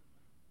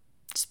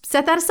 Just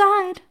set that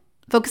aside.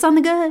 Focus on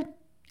the good.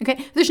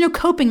 Okay? There's no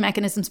coping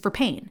mechanisms for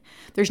pain.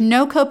 There's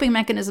no coping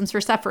mechanisms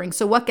for suffering.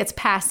 So what gets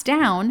passed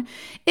down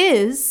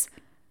is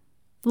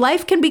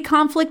life can be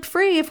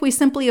conflict-free if we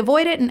simply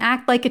avoid it and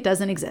act like it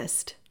doesn't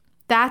exist.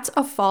 That's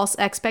a false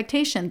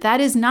expectation.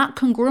 That is not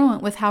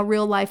congruent with how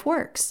real life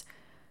works.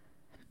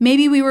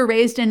 Maybe we were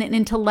raised in an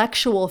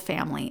intellectual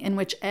family in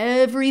which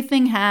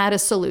everything had a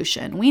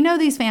solution. We know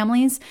these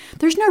families.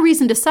 There's no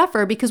reason to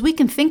suffer because we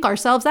can think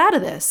ourselves out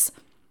of this.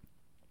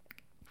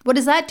 What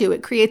does that do?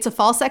 It creates a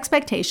false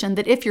expectation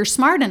that if you're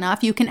smart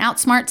enough, you can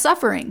outsmart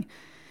suffering.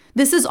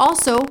 This is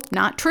also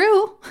not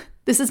true.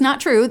 This is not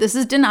true. This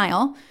is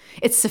denial.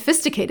 It's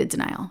sophisticated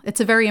denial. It's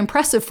a very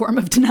impressive form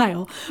of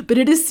denial, but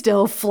it is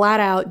still flat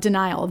out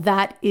denial.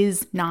 That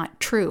is not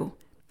true.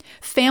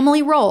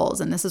 Family roles,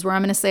 and this is where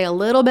I'm going to say a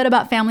little bit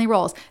about family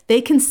roles,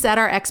 they can set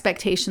our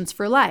expectations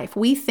for life.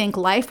 We think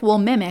life will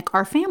mimic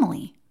our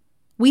family.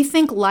 We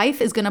think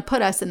life is going to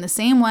put us in the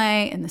same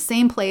way, in the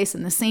same place,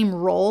 in the same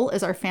role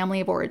as our family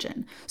of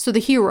origin. So the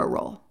hero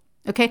role,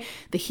 okay?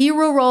 The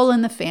hero role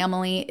in the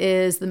family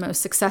is the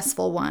most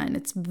successful one.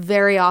 It's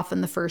very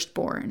often the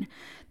firstborn.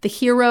 The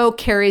hero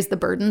carries the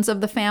burdens of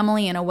the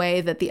family in a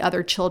way that the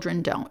other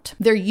children don't.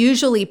 They're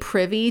usually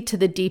privy to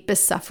the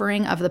deepest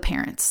suffering of the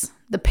parents.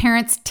 The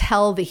parents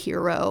tell the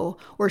hero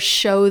or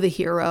show the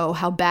hero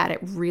how bad it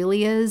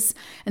really is,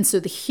 and so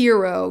the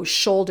hero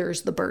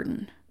shoulders the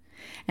burden.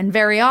 And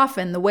very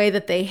often, the way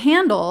that they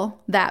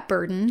handle that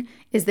burden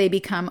is they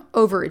become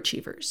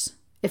overachievers.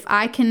 If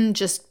I can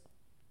just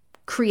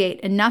create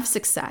enough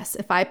success,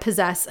 if I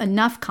possess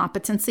enough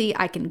competency,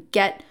 I can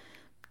get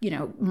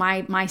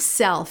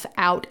myself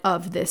out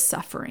of this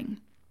suffering.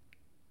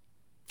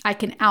 I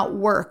can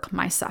outwork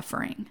my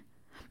suffering.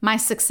 My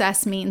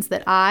success means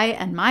that I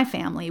and my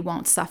family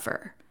won't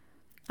suffer.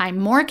 I'm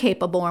more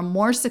capable or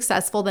more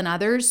successful than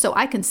others, so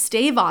I can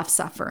stave off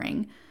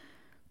suffering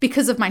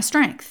because of my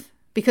strength,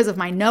 because of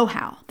my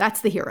know-how.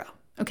 That's the hero.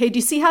 Okay, do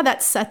you see how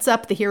that sets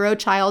up the hero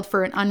child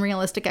for an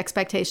unrealistic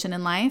expectation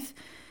in life?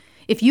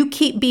 If you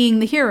keep being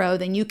the hero,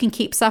 then you can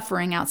keep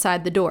suffering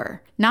outside the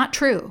door. Not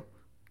true.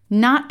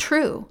 Not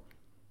true.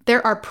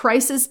 There are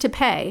prices to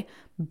pay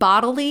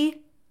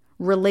bodily,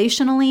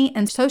 relationally,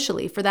 and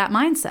socially for that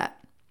mindset.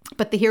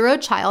 But the hero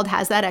child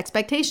has that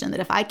expectation that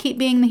if I keep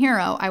being the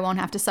hero, I won't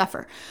have to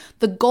suffer.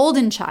 The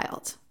golden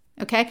child,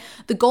 okay?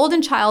 The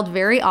golden child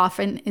very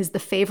often is the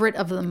favorite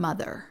of the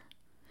mother.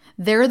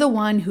 They're the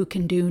one who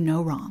can do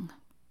no wrong.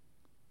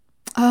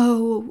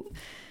 Oh,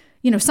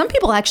 some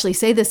people actually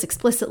say this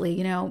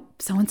explicitly,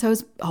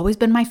 so-and-so's always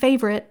been my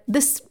favorite.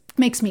 This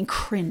makes me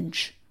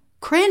cringe.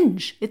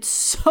 Cringe. It's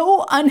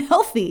so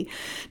unhealthy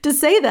to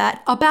say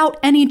that about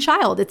any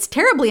child. It's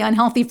terribly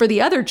unhealthy for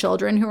the other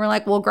children who are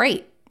like, well,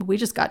 great, we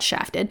just got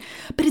shafted.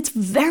 But it's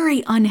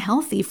very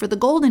unhealthy for the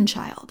golden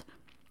child.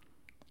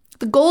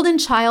 The golden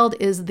child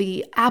is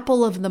the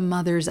apple of the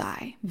mother's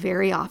eye.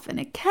 Very often.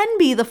 It can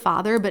be the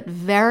father, but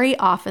very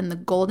often the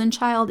golden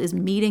child is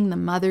meeting the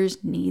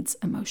mother's needs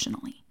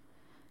emotionally.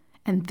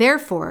 And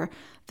therefore,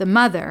 the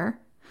mother,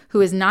 who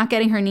is not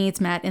getting her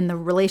needs met in the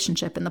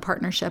relationship, in the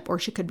partnership, or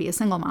she could be a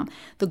single mom.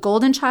 The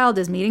golden child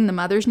is meeting the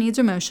mother's needs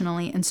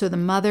emotionally, and so the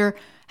mother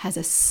has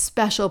a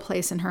special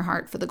place in her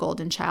heart for the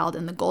golden child,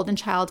 and the golden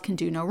child can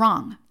do no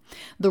wrong.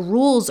 The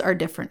rules are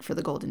different for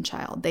the golden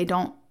child. They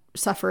don't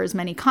suffer as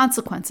many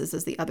consequences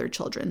as the other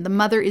children. The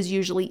mother is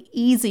usually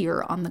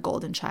easier on the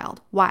golden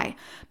child. Why?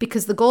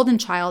 Because the golden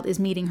child is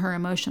meeting her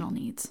emotional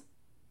needs.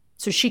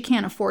 So she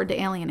can't afford to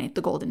alienate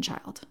the golden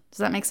child. Does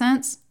that make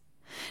sense?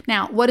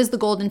 Now, what does the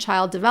golden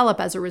child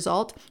develop as a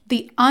result?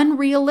 The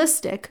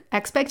unrealistic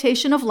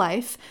expectation of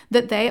life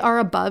that they are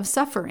above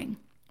suffering.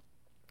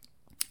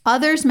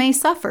 Others may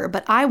suffer,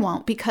 but I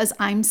won't because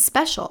I'm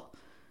special.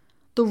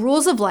 The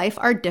rules of life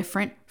are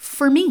different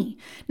for me.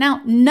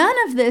 Now, none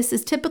of this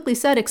is typically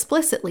said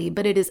explicitly,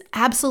 but it is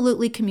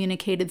absolutely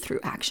communicated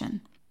through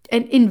action.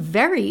 And in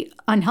very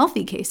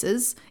unhealthy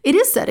cases, it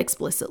is said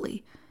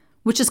explicitly,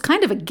 which is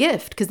kind of a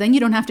gift because then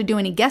you don't have to do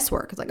any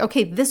guesswork. It's like,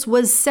 okay, this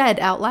was said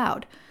out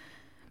loud.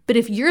 But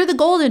if you're the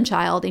golden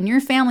child in your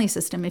family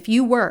system, if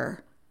you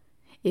were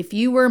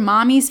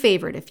mommy's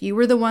favorite, if you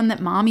were the one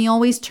that mommy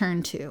always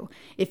turned to,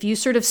 if you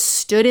sort of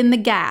stood in the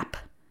gap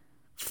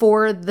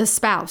for the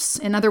spouse,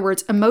 in other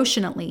words,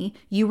 emotionally,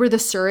 you were the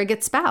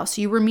surrogate spouse.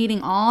 You were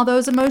meeting all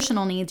those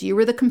emotional needs. You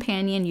were the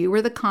companion. You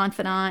were the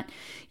confidant.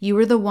 You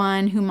were the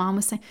one who mom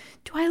was saying,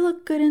 do I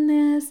look good in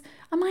this?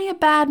 Am I a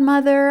bad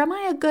mother? Am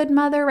I a good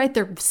mother? Right?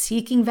 They're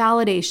seeking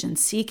validation,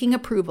 seeking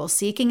approval,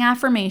 seeking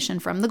affirmation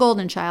from the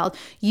golden child.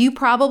 You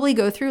probably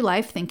go through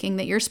life thinking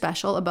that you're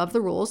special above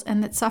the rules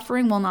and that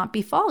suffering will not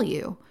befall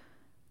you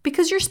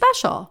because you're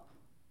special.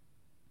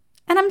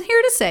 And I'm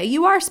here to say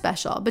you are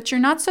special, but you're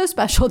not so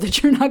special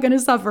that you're not going to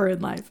suffer in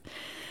life.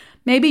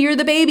 Maybe you're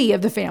the baby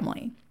of the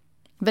family.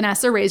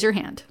 Vanessa, raise your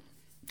hand.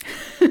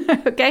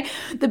 Okay?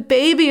 The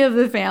baby of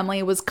the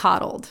family was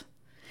coddled.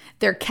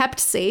 They're kept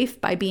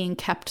safe by being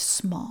kept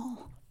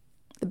small.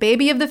 The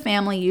baby of the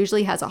family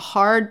usually has a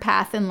hard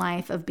path in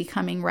life of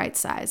becoming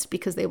right-sized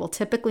because they will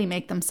typically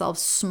make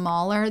themselves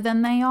smaller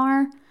than they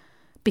are.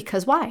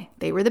 Because why?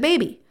 They were the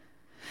baby.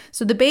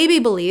 So the baby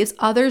believes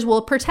others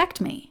will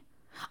protect me.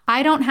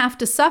 I don't have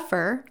to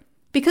suffer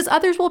because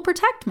others will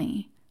protect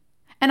me.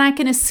 And I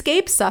can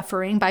escape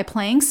suffering by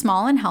playing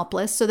small and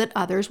helpless so that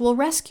others will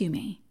rescue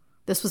me.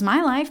 This was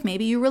my life.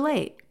 Maybe you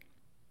relate.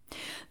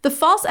 The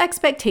false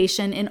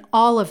expectation in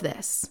all of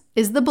this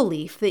is the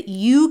belief that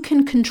you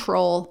can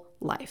control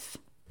life.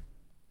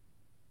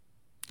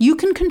 You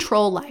can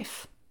control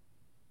life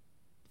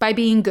by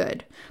being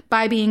good,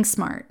 by being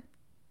smart,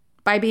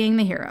 by being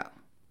the hero,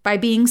 by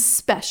being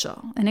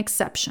special and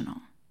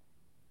exceptional.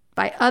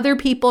 By other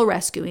people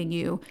rescuing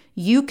you,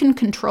 you can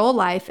control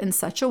life in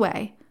such a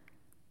way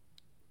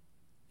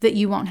that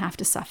you won't have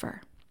to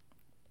suffer.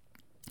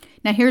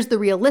 Now, here's the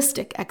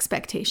realistic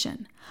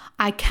expectation.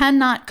 I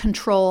cannot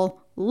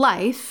control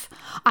life.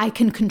 I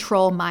can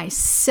control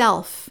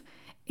myself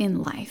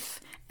in life.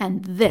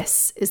 And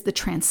this is the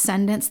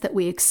transcendence that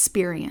we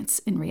experience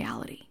in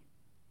reality.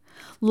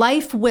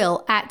 Life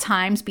will, at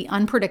times, be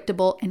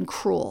unpredictable and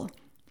cruel,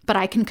 but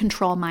I can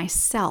control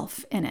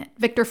myself in it.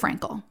 Viktor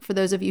Frankl, for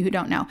those of you who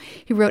don't know,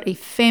 he wrote a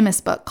famous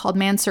book called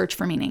Man's Search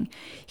for Meaning.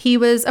 He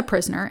was a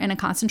prisoner in a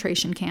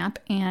concentration camp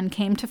and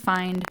came to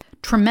find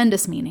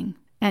tremendous meaning,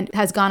 and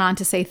has gone on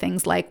to say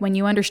things like, when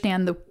you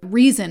understand the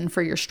reason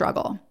for your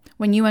struggle,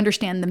 when you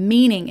understand the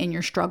meaning in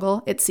your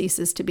struggle, it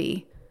ceases to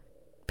be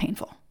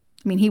painful.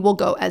 I mean, he will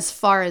go as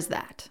far as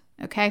that,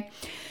 okay?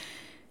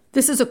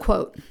 This is a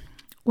quote.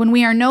 When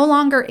we are no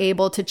longer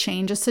able to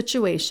change a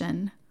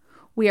situation,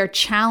 we are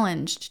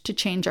challenged to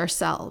change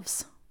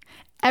ourselves.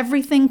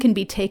 Everything can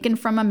be taken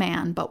from a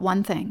man but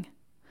one thing,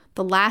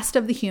 the last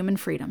of the human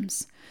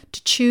freedoms,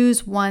 to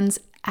choose one's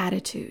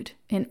attitude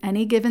in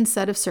any given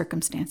set of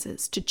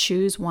circumstances, to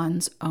choose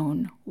one's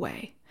own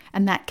way.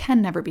 And that can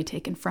never be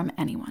taken from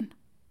anyone.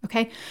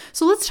 Okay?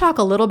 So let's talk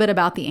a little bit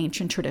about the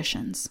ancient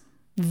traditions.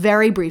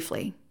 Very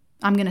briefly.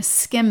 I'm going to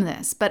skim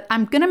this, but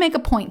I'm going to make a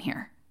point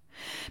here.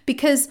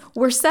 Because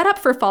we're set up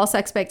for false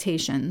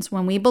expectations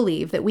when we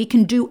believe that we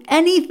can do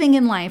anything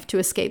in life to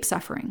escape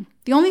suffering.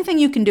 The only thing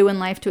you can do in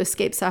life to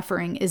escape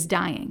suffering is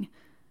dying.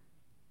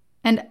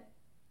 And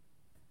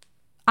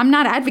I'm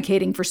not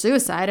advocating for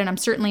suicide, and I'm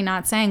certainly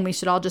not saying we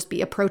should all just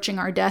be approaching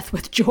our death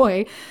with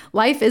joy.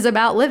 Life is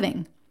about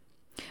living.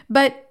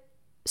 But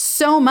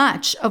so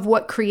much of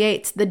what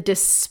creates the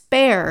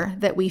despair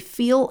that we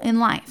feel in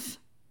life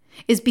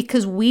is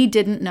because we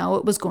didn't know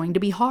it was going to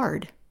be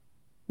hard.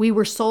 We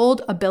were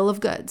sold a bill of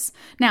goods.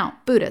 Now,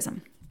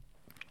 Buddhism,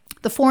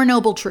 the Four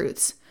Noble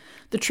Truths,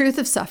 the truth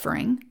of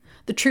suffering,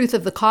 the truth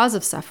of the cause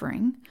of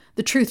suffering,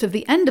 the truth of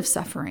the end of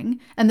suffering,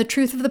 and the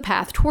truth of the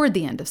path toward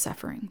the end of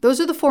suffering. Those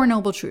are the Four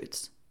Noble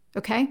Truths,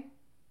 okay?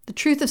 The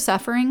truth of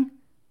suffering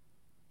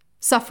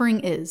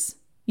is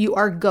you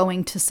are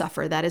going to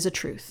suffer. That is a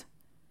truth.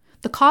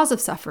 The cause of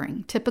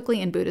suffering,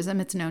 typically in Buddhism,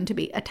 it's known to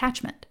be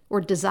attachment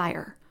or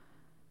desire.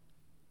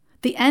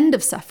 The end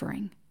of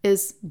suffering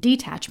is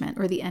detachment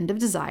or the end of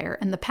desire,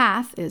 and the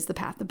path is the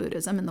path of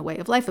Buddhism and the way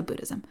of life of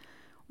Buddhism.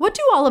 What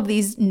do all of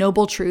these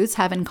noble truths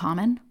have in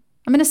common?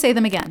 I'm going to say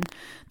them again.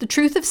 The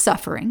truth of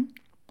suffering,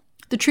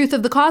 the truth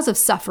of the cause of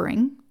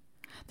suffering,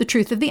 the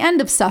truth of the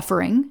end of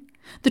suffering,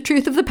 the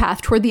truth of the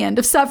path toward the end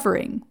of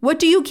suffering. What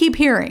do you keep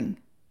hearing?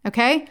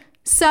 Okay?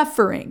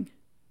 Suffering.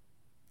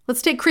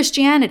 Let's take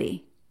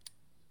Christianity.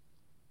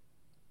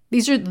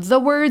 These are the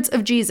words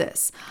of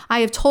Jesus. I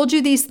have told you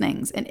these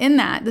things. And in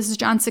that, this is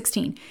John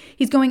 16.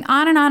 He's going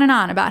on and on and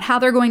on about how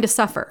they're going to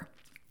suffer.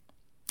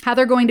 how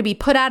they're going to be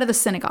put out of the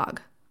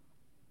synagogue.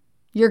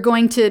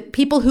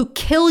 People who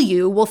kill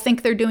you will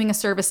think they're doing a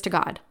service to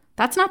God.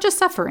 That's not just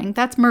suffering,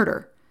 that's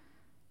murder.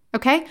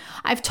 Okay?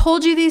 I've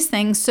told you these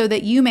things so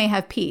that you may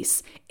have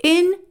peace.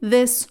 In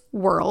this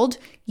world,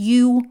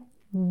 you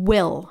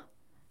will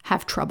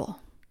have trouble.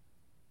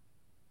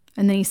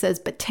 And then he says,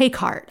 but take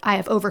heart, I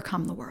have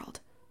overcome the world.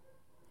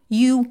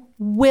 You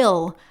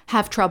will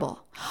have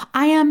trouble.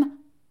 I am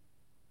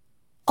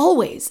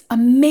always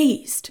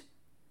amazed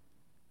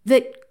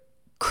that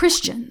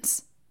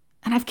Christians,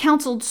 and I've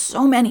counseled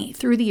so many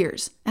through the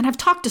years, and I've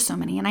talked to so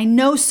many, and I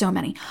know so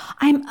many.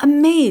 I'm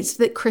amazed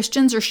that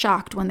Christians are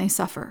shocked when they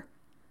suffer.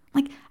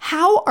 Like,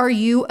 how are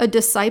you a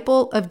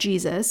disciple of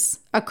Jesus,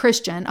 a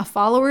Christian, a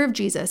follower of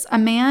Jesus, a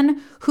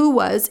man who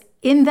was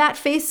in that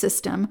faith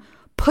system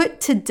put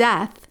to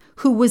death,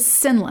 who was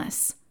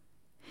sinless?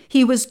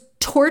 He was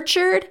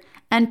tortured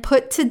and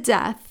put to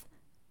death,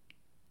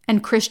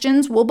 and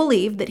Christians will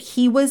believe that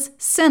he was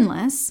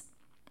sinless.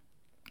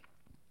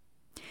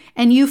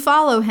 And you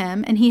follow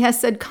him, and he has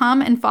said,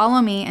 come and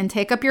follow me and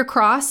take up your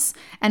cross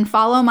and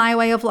follow my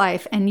way of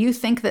life. And you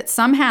think that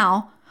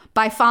somehow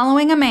by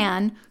following a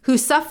man who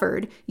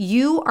suffered,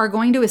 you are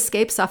going to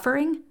escape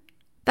suffering?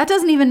 That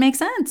doesn't even make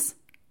sense.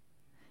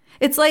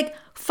 It's like,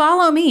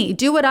 follow me,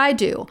 do what I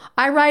do.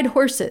 I ride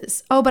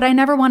horses. Oh, but I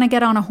never want to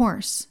get on a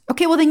horse.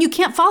 Okay, well then you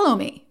can't follow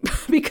me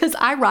because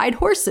I ride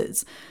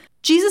horses.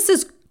 Jesus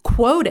is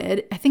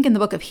quoted, I think in the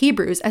book of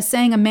Hebrews, as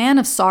saying a man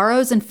of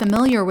sorrows and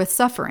familiar with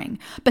suffering,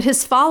 but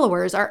his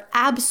followers are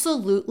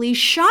absolutely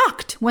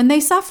shocked when they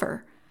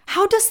suffer.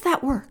 How does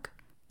that work?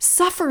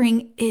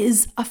 Suffering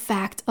is a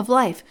fact of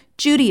life.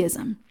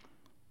 Judaism.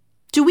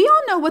 Do we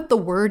all know what the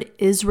word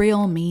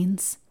Israel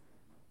means?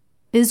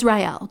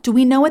 Israel. Do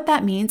we know what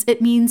that means?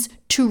 It means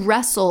to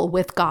wrestle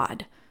with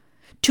God,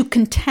 to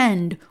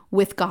contend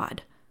with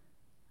God.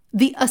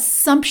 The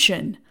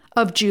assumption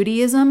of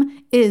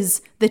Judaism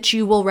is that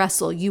you will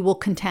wrestle, you will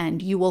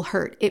contend, you will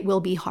hurt, it will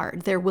be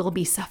hard, there will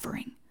be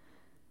suffering.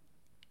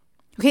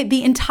 Okay,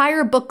 the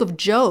entire book of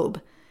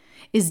Job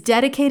is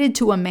dedicated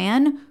to a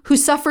man who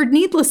suffered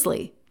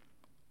needlessly.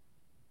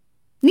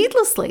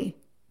 Needlessly.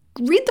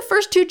 Read the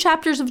first 2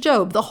 chapters of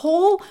Job. The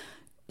whole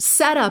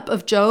setup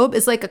of Job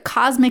is like a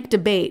cosmic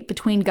debate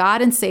between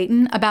God and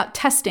Satan about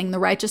testing the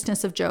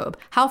righteousness of Job.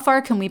 How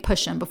far can we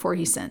push him before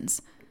he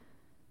sins?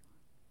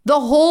 The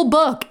whole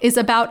book is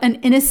about an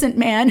innocent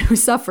man who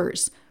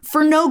suffers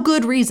for no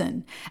good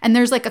reason. And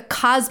there's like a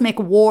cosmic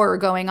war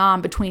going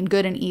on between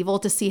good and evil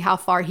to see how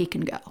far he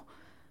can go.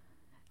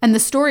 And the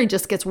story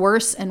just gets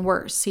worse and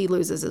worse. He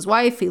loses his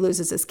wife, he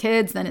loses his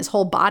kids, then his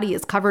whole body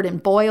is covered in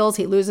boils.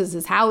 He loses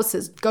his house,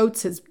 his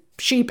goats, his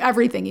sheep,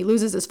 everything. He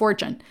loses his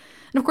fortune.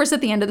 And of course,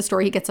 at the end of the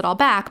story, he gets it all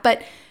back.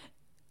 But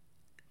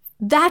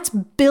that's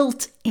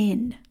built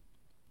in.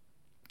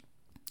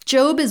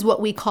 Job is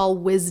what we call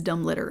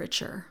wisdom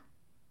literature.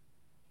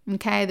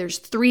 Okay, there's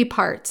 3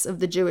 parts of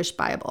the Jewish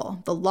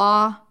Bible: the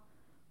law,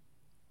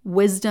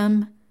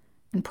 wisdom,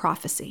 and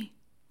prophecy.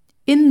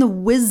 In the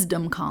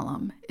wisdom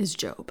column is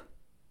Job.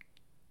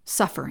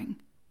 Suffering.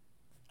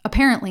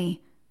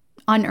 Apparently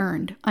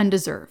unearned,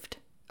 undeserved.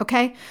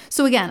 Okay?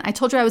 So again, I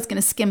told you I was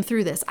going to skim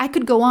through this. I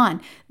could go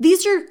on.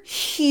 These are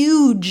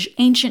huge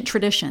ancient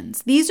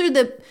traditions. These are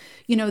the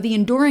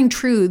enduring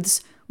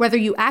truths, whether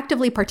you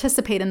actively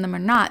participate in them or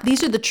not.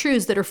 These are the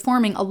truths that are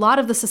forming a lot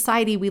of the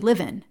society we live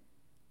in.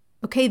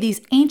 Okay?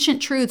 These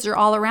ancient truths are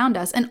all around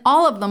us, and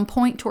all of them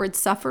point towards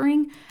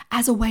suffering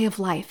as a way of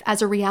life,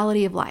 as a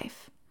reality of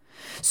life.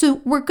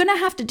 So we're going to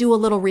have to do a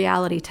little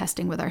reality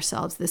testing with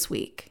ourselves this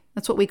week.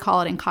 That's what we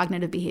call it in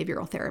cognitive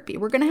behavioral therapy.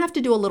 We're going to have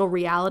to do a little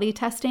reality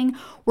testing.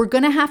 We're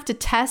going to have to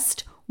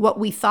test what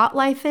we thought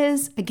life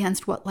is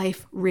against what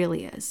life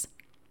really is.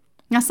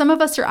 Now, some of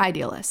us are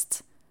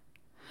idealists,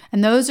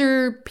 and those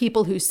are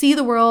people who see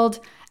the world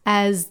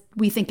as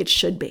we think it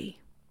should be.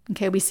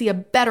 Okay, we see a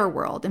better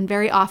world, and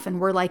very often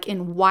we're like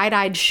in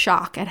wide-eyed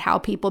shock at how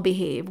people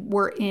behave.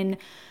 We're in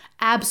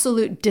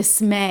absolute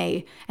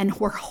dismay, and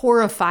we're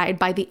horrified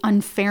by the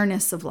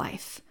unfairness of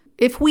life.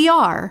 If we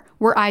are,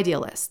 we're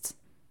idealists.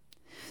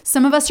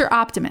 Some of us are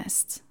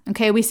optimists.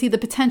 Okay, we see the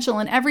potential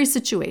in every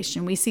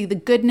situation. We see the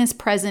goodness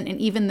present in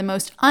even the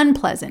most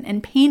unpleasant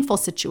and painful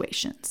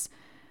situations.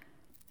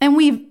 And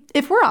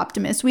if we're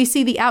optimists, we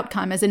see the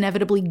outcome as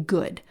inevitably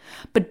good.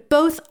 But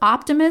both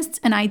optimists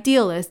and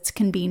idealists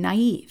can be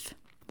naive.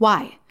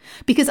 Why?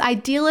 Because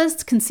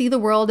idealists can see the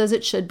world as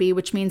it should be,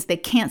 which means they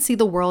can't see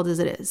the world as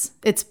it is.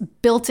 It's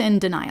built-in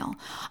denial.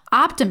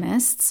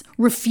 Optimists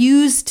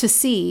refuse to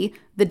see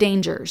the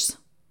dangers,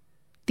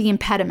 the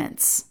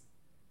impediments,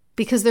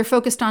 because they're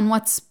focused on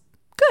what's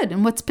good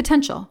and what's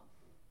potential.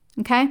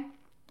 Okay?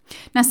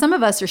 Now, some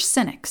of us are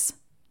cynics.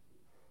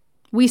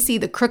 We see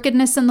the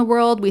crookedness in the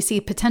world. We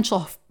see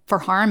potential for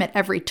harm at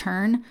every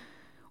turn.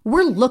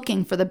 We're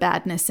looking for the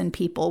badness in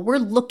people. We're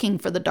looking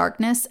for the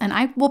darkness. And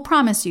I will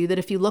promise you that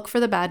if you look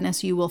for the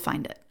badness, you will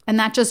find it. And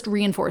that just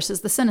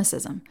reinforces the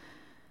cynicism.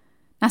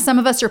 Now, some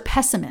of us are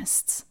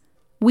pessimists.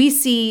 We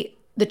see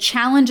the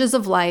challenges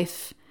of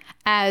life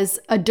as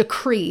a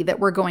decree that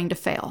we're going to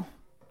fail.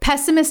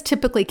 Pessimists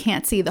typically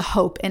can't see the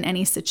hope in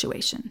any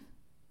situation.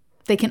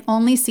 They can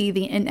only see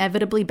the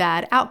inevitably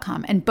bad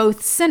outcome. And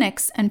both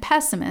cynics and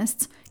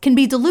pessimists can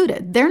be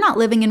deluded. They're not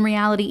living in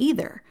reality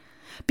either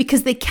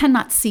because they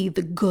cannot see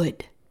the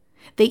good.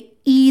 They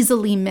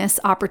easily miss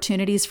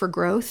opportunities for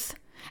growth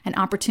and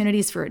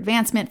opportunities for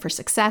advancement, for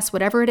success,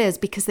 whatever it is,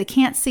 because they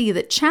can't see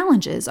that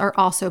challenges are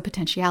also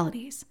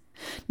potentialities.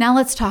 Now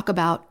let's talk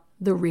about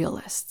the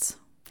realists.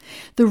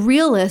 The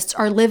realists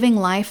are living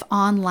life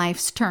on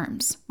life's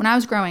terms. When I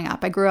was growing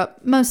up, I grew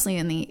up mostly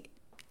in the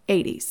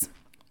 80s,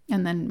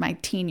 and then my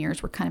teen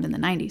years were kind of in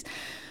the 90s.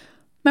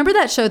 Remember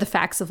that show, The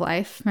Facts of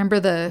Life? Remember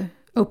the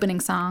opening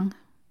song?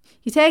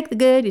 You take the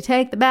good, you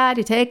take the bad,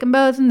 you take them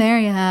both, and there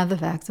you have the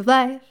facts of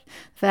life.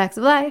 The facts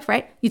of life,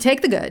 right? You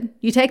take the good,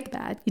 you take the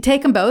bad, you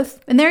take them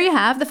both, and there you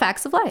have the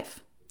facts of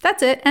life.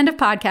 That's it. End of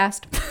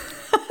podcast.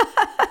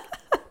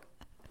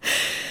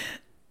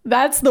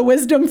 That's the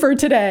wisdom for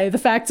today, the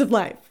facts of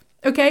life.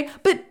 Okay?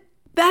 But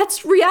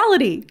that's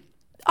reality.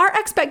 Our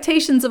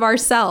expectations of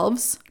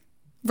ourselves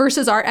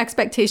versus our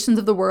expectations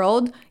of the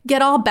world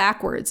get all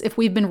backwards if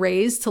we've been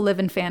raised to live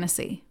in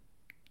fantasy.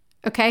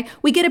 Okay?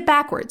 We get it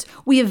backwards.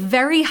 We have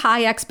very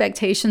high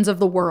expectations of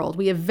the world.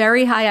 We have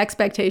very high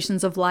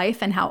expectations of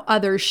life and how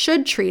others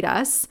should treat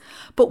us,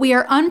 but we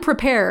are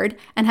unprepared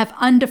and have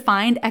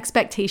undefined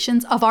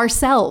expectations of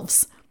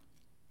ourselves.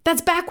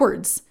 That's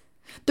backwards.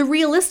 The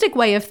realistic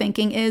way of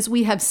thinking is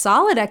we have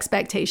solid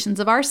expectations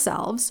of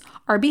ourselves,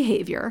 our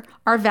behavior,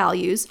 our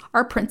values,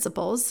 our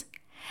principles,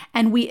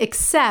 and we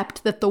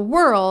accept that the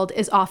world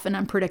is often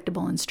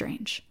unpredictable and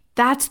strange.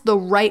 That's the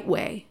right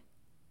way.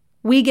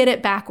 We get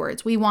it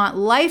backwards. We want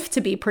life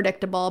to be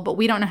predictable, but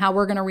we don't know how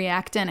we're going to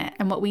react in it.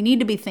 And what we need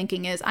to be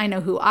thinking is, I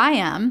know who I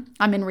am.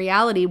 I'm in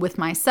reality with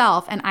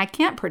myself, and I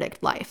can't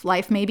predict life.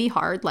 Life may be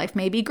hard, life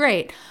may be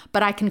great,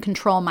 but I can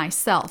control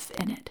myself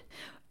in it.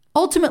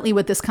 Ultimately,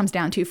 what this comes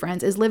down to,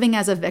 friends, is living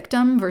as a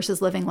victim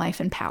versus living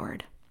life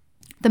empowered.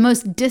 The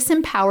most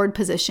disempowered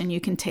position you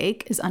can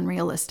take is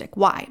unrealistic.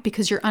 Why?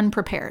 Because you're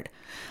unprepared.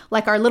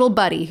 Like our little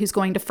buddy who's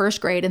going to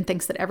first grade and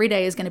thinks that every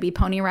day is going to be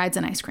pony rides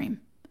and ice cream.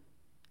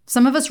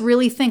 Some of us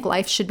really think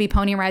life should be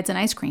pony rides and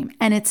ice cream,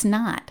 and it's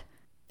not.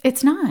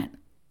 It's not.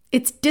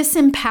 It's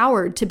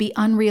disempowered to be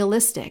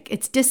unrealistic.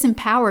 It's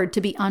disempowered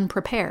to be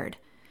unprepared.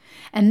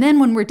 And then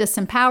when we're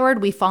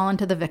disempowered, we fall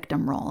into the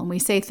victim role and we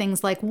say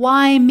things like,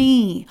 why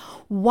me?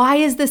 Why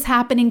is this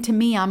happening to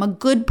me? I'm a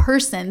good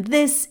person.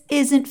 This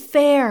isn't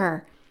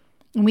fair.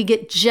 And we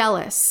get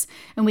jealous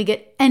and we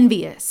get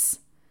envious.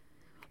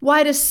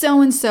 Why does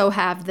so-and-so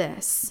have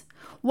this?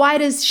 Why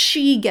does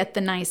she get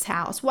the nice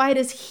house? Why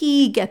does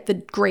he get the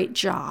great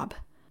job?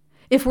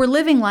 If we're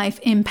living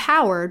life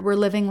empowered, we're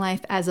living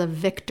life as a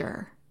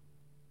victor.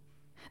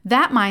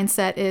 That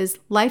mindset is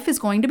life is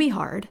going to be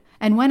hard,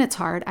 and when it's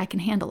hard, I can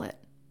handle it.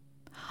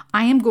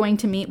 I am going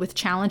to meet with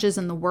challenges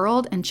in the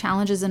world and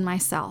challenges in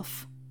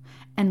myself.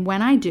 And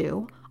when I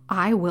do,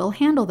 I will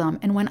handle them.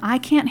 And when I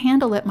can't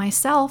handle it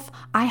myself,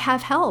 I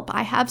have help.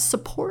 I have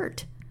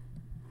support.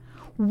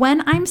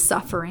 When I'm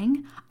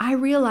suffering, I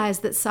realize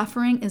that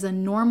suffering is a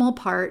normal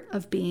part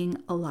of being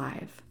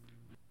alive.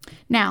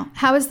 Now,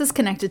 how is this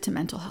connected to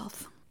mental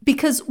health?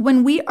 Because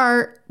when we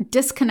are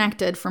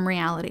disconnected from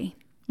reality,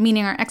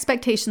 meaning our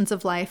expectations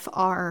of life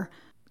are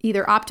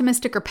either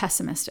optimistic or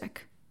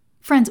pessimistic,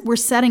 friends, we're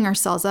setting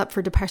ourselves up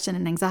for depression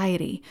and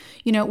anxiety.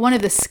 You know, one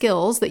of the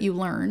skills that you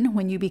learn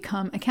when you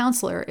become a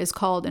counselor is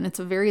called, and it's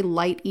a very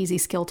light, easy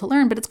skill to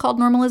learn, but it's called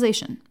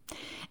normalization.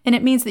 And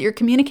it means that you're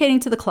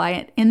communicating to the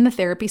client in the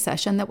therapy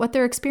session that what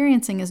they're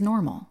experiencing is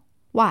normal.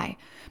 Why?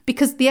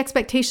 Because the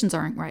expectations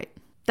aren't right.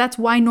 That's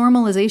why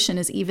normalization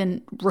is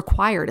even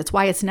required. It's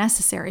why it's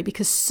necessary,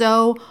 because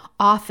so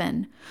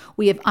often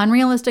we have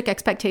unrealistic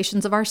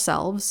expectations of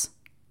ourselves.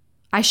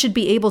 I should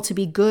be able to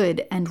be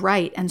good and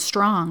right and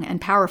strong and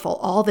powerful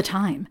all the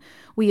time.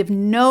 We have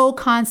no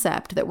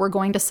concept that we're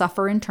going to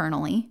suffer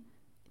internally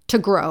to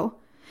grow.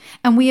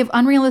 And we have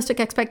unrealistic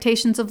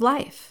expectations of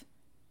life.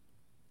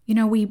 You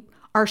know, we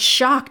are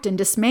shocked and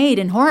dismayed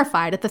and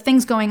horrified at the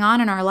things going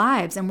on in our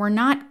lives. And we're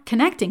not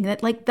connecting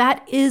that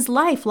that is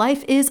life.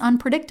 Life is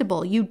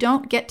unpredictable. You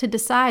don't get to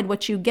decide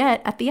what you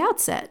get at the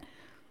outset.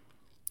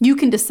 You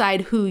can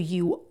decide who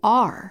you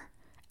are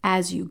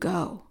as you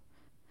go.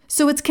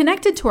 So it's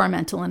connected to our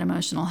mental and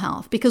emotional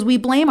health because we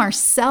blame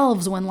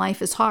ourselves when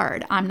life is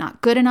hard. I'm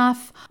not good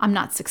enough. I'm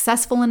not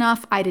successful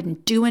enough. I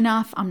didn't do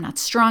enough. I'm not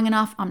strong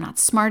enough. I'm not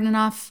smart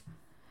enough.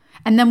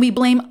 And then we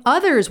blame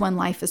others when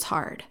life is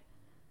hard.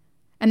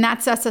 And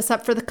that sets us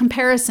up for the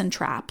comparison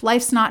trap.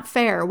 Life's not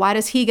fair. Why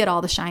does he get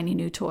all the shiny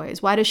new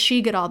toys? Why does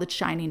she get all the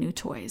shiny new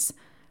toys?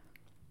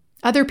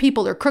 Other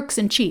people are crooks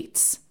and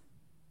cheats.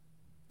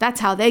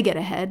 That's how they get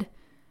ahead,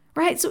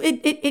 right? So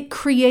it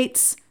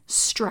creates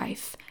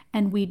strife.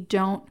 And we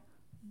don't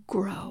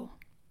grow.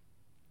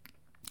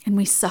 And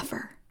we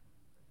suffer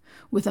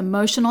with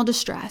emotional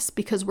distress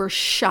because we're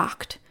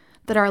shocked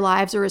that our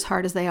lives are as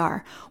hard as they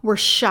are. We're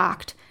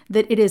shocked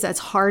that it is as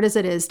hard as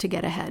it is to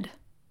get ahead.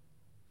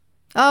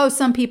 Oh,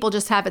 some people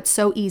just have it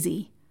so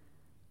easy.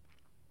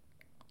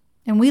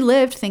 And we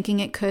lived thinking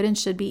it could and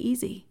should be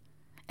easy.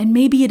 And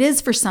maybe it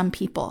is for some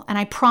people. And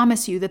I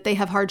promise you that they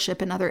have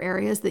hardship in other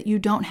areas that you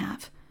don't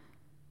have.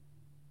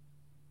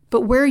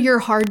 But where your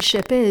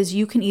hardship is,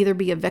 you can either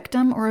be a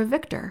victim or a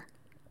victor.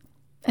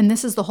 And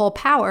this is the whole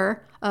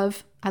power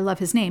of, I love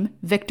his name,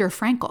 Viktor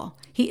Frankl.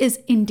 He is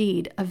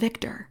indeed a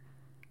victor.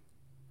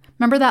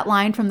 Remember that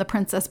line from The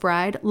Princess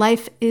Bride?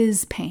 Life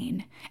is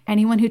pain.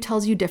 Anyone who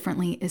tells you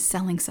differently is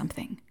selling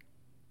something.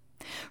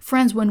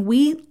 Friends, when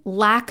we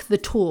lack the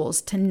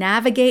tools to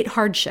navigate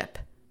hardship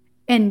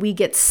and we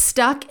get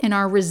stuck in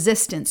our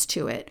resistance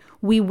to it,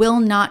 we will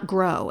not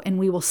grow and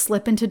we will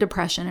slip into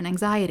depression and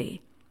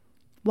anxiety.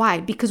 Why?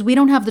 Because we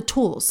don't have the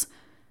tools.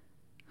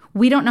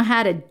 We don't know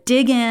how to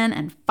dig in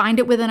and find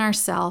it within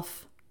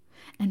ourselves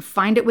and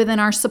find it within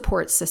our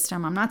support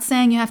system. I'm not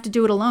saying you have to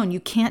do it alone. You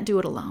can't do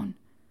it alone.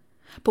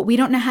 But we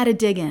don't know how to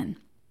dig in,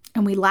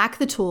 and we lack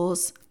the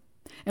tools,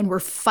 and we're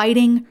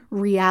fighting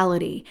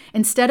reality.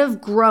 Instead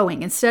of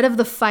growing, instead of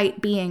the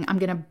fight being, I'm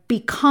going to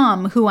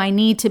become who I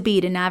need to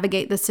be to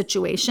navigate the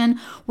situation,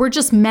 we're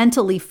just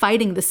mentally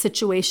fighting the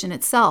situation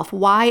itself.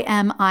 Why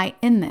am I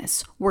in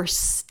this? We're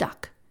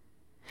stuck.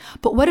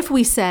 But what if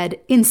we said,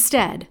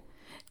 instead,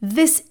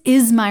 this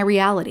is my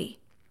reality.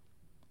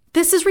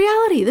 This is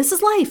reality. This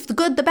is life. The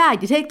good, the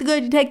bad. You take the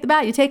good, you take the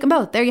bad, you take them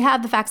both. There you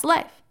have the facts of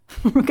life.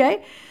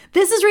 Okay?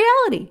 This is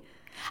reality.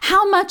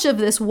 How much of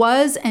this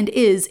was and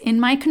is in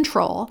my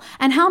control,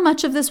 and how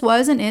much of this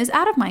was and is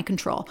out of my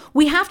control?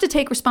 We have to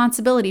take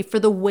responsibility for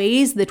the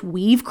ways that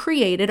we've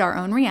created our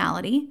own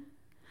reality.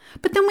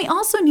 But then we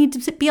also need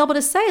to be able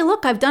to say,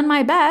 look, I've done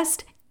my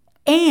best,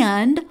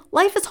 and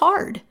life is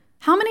hard.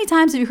 How many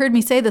times have you heard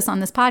me say this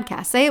on this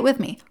podcast? Say it with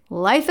me.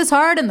 Life is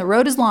hard and the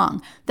road is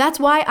long. That's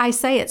why I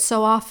say it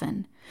so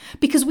often,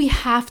 because we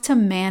have to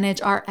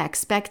manage our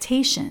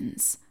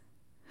expectations.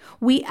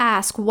 We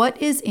ask, what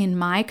is in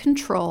my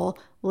control?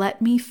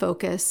 Let me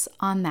focus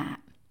on that.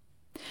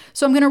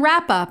 So I'm going to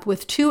wrap up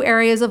with 2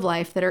 areas of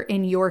life that are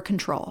in your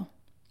control: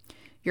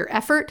 your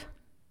effort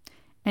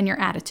and your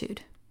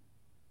attitude.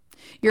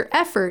 Your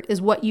effort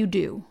is what you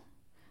do,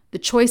 the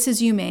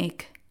choices you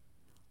make,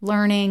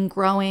 learning,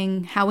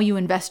 growing, how you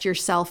invest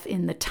yourself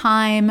in the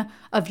time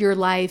of your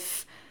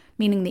life,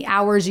 meaning the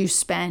hours you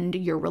spend,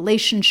 your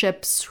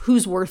relationships,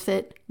 who's worth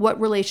it, what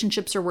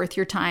relationships are worth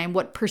your time,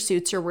 what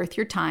pursuits are worth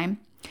your time,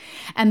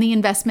 and the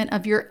investment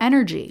of your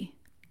energy.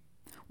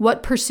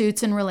 What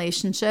pursuits and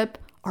relationship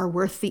are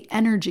worth the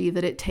energy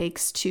that it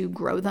takes to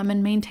grow them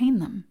and maintain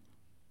them?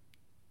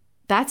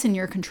 That's in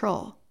your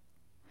control.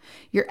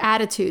 Your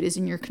attitude is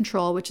in your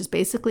control, which is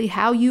basically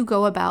how you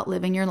go about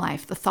living your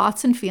life, the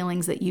thoughts and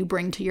feelings that you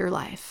bring to your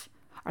life.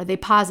 Are they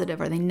positive?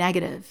 Are they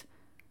negative?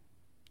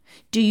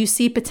 Do you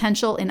see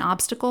potential in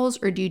obstacles,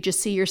 or do you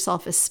just see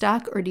yourself as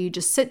stuck, or do you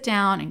just sit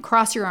down and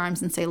cross your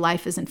arms and say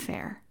life isn't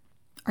fair?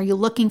 Are you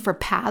looking for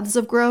paths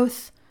of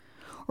growth,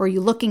 or are you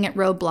looking at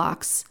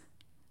roadblocks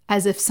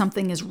as if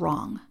something is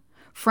wrong?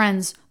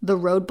 Friends, the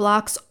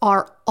roadblocks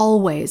are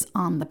always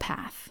on the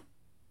path.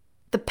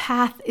 The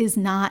path is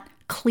not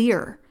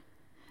clear.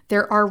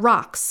 There are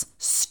rocks,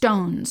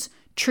 stones,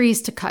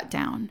 trees to cut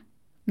down,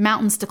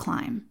 mountains to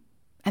climb,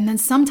 and then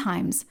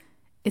sometimes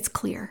it's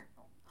clear.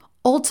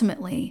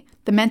 Ultimately,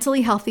 the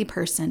mentally healthy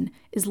person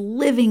is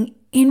living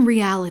in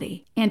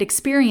reality and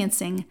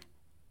experiencing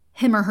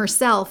him or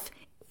herself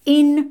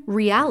in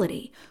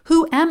reality.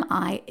 Who am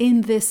I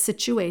in this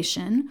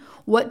situation?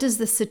 What does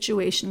this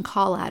situation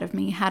call out of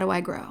me? How do I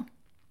grow?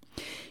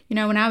 You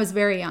know, when I was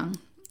very young,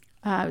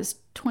 I was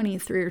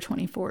 23 or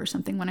 24 or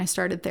something when I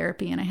started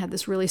therapy, and I had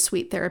this really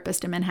sweet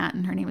therapist in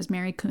Manhattan. Her name was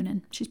Mary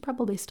Coonan. She's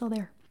probably still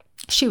there.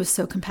 She was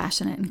so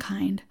compassionate and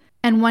kind.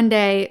 And one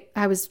day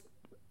I was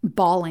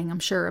bawling, I'm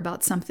sure,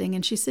 about something.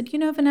 And she said, you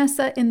know,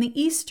 Vanessa, in the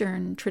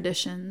Eastern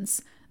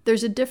traditions,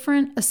 there's a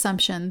different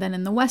assumption than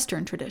in the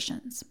Western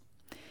traditions.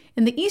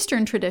 In the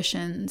Eastern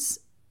traditions,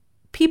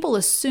 people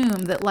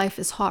assume that life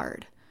is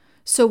hard.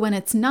 So when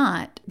it's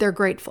not, they're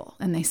grateful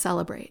and they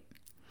celebrate.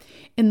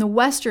 In the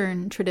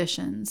Western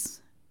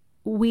traditions,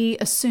 we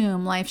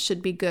assume life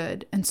should be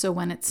good. And so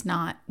when it's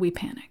not, we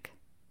panic.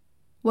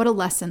 What a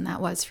lesson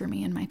that was for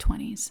me in my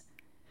 20s,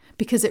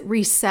 because it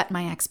reset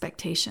my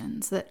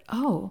expectations that,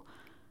 oh,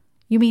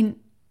 you mean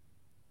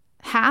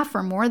half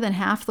or more than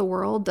half the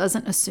world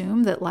doesn't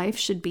assume that life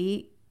should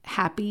be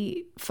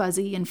happy,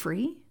 fuzzy, and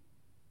free?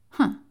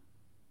 Huh.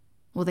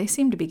 Well, they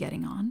seem to be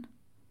getting on.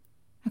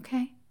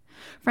 Okay.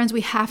 Friends,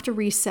 we have to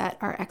reset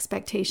our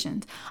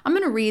expectations. I'm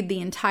going to read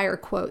the entire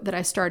quote that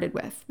I started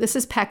with. This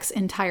is Peck's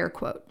entire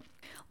quote.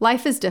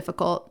 Life is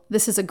difficult.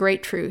 This is a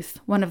great truth,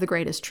 one of the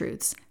greatest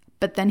truths.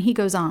 But then he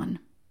goes on.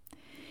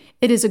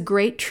 It is a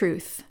great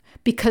truth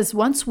because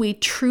once we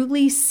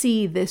truly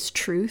see this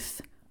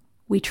truth,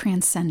 we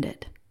transcend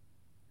it.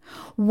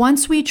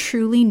 Once we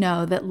truly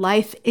know that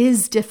life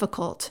is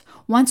difficult,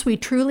 once we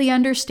truly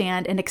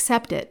understand and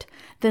accept it,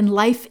 then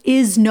life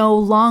is no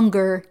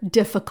longer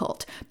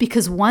difficult,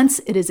 because once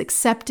it is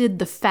accepted,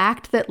 the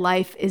fact that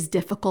life is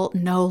difficult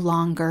no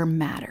longer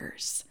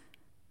matters.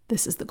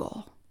 This is the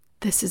goal.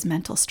 This is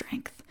mental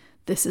strength.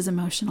 This is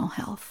emotional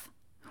health.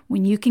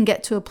 when you can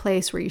get to a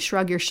place where you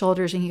shrug your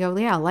shoulders and you go,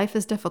 yeah, life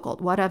is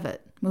difficult. What of it?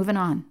 Moving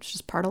on. It's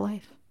just part of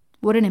life.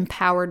 What an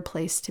empowered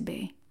place to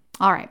be.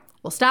 All right,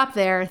 we'll stop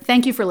there.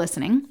 Thank you for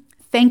listening.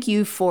 Thank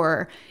you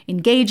for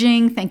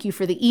engaging. Thank you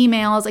for the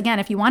emails. Again,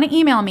 if you want to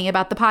email me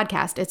about the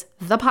podcast, it's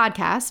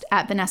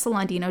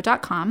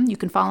thepodcast@VanessaLandino.com. You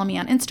can follow me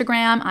on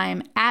Instagram.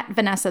 I'm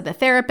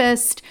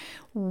 @VanessaTheTherapist.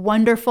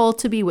 Wonderful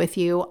to be with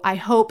you. I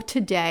hope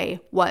today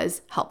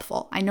was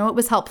helpful. I know it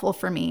was helpful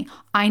for me.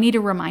 I need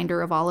a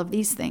reminder of all of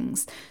these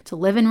things to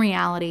live in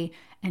reality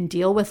and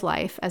deal with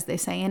life, as they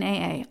say in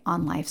AA,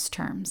 on life's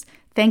terms.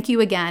 Thank you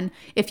again.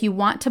 If you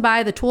want to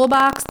buy the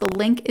toolbox, the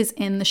link is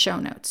in the show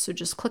notes. So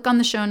just click on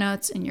the show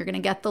notes and you're going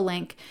to get the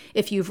link.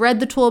 If you've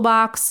read the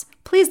toolbox,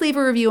 please leave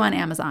a review on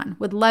Amazon.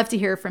 Would love to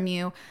hear from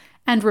you.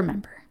 And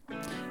remember,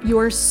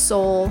 your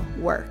soul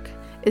work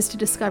is to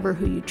discover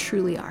who you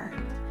truly are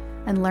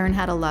and learn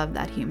how to love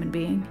that human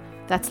being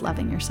that's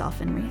loving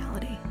yourself in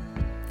reality.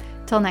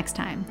 Till next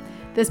time.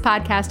 This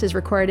podcast is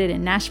recorded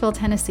in Nashville,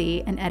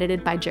 Tennessee, and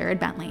edited by Jared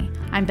Bentley.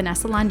 I'm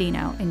Vanessa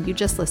Landino, and you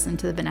just listened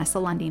to the Vanessa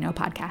Landino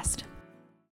podcast.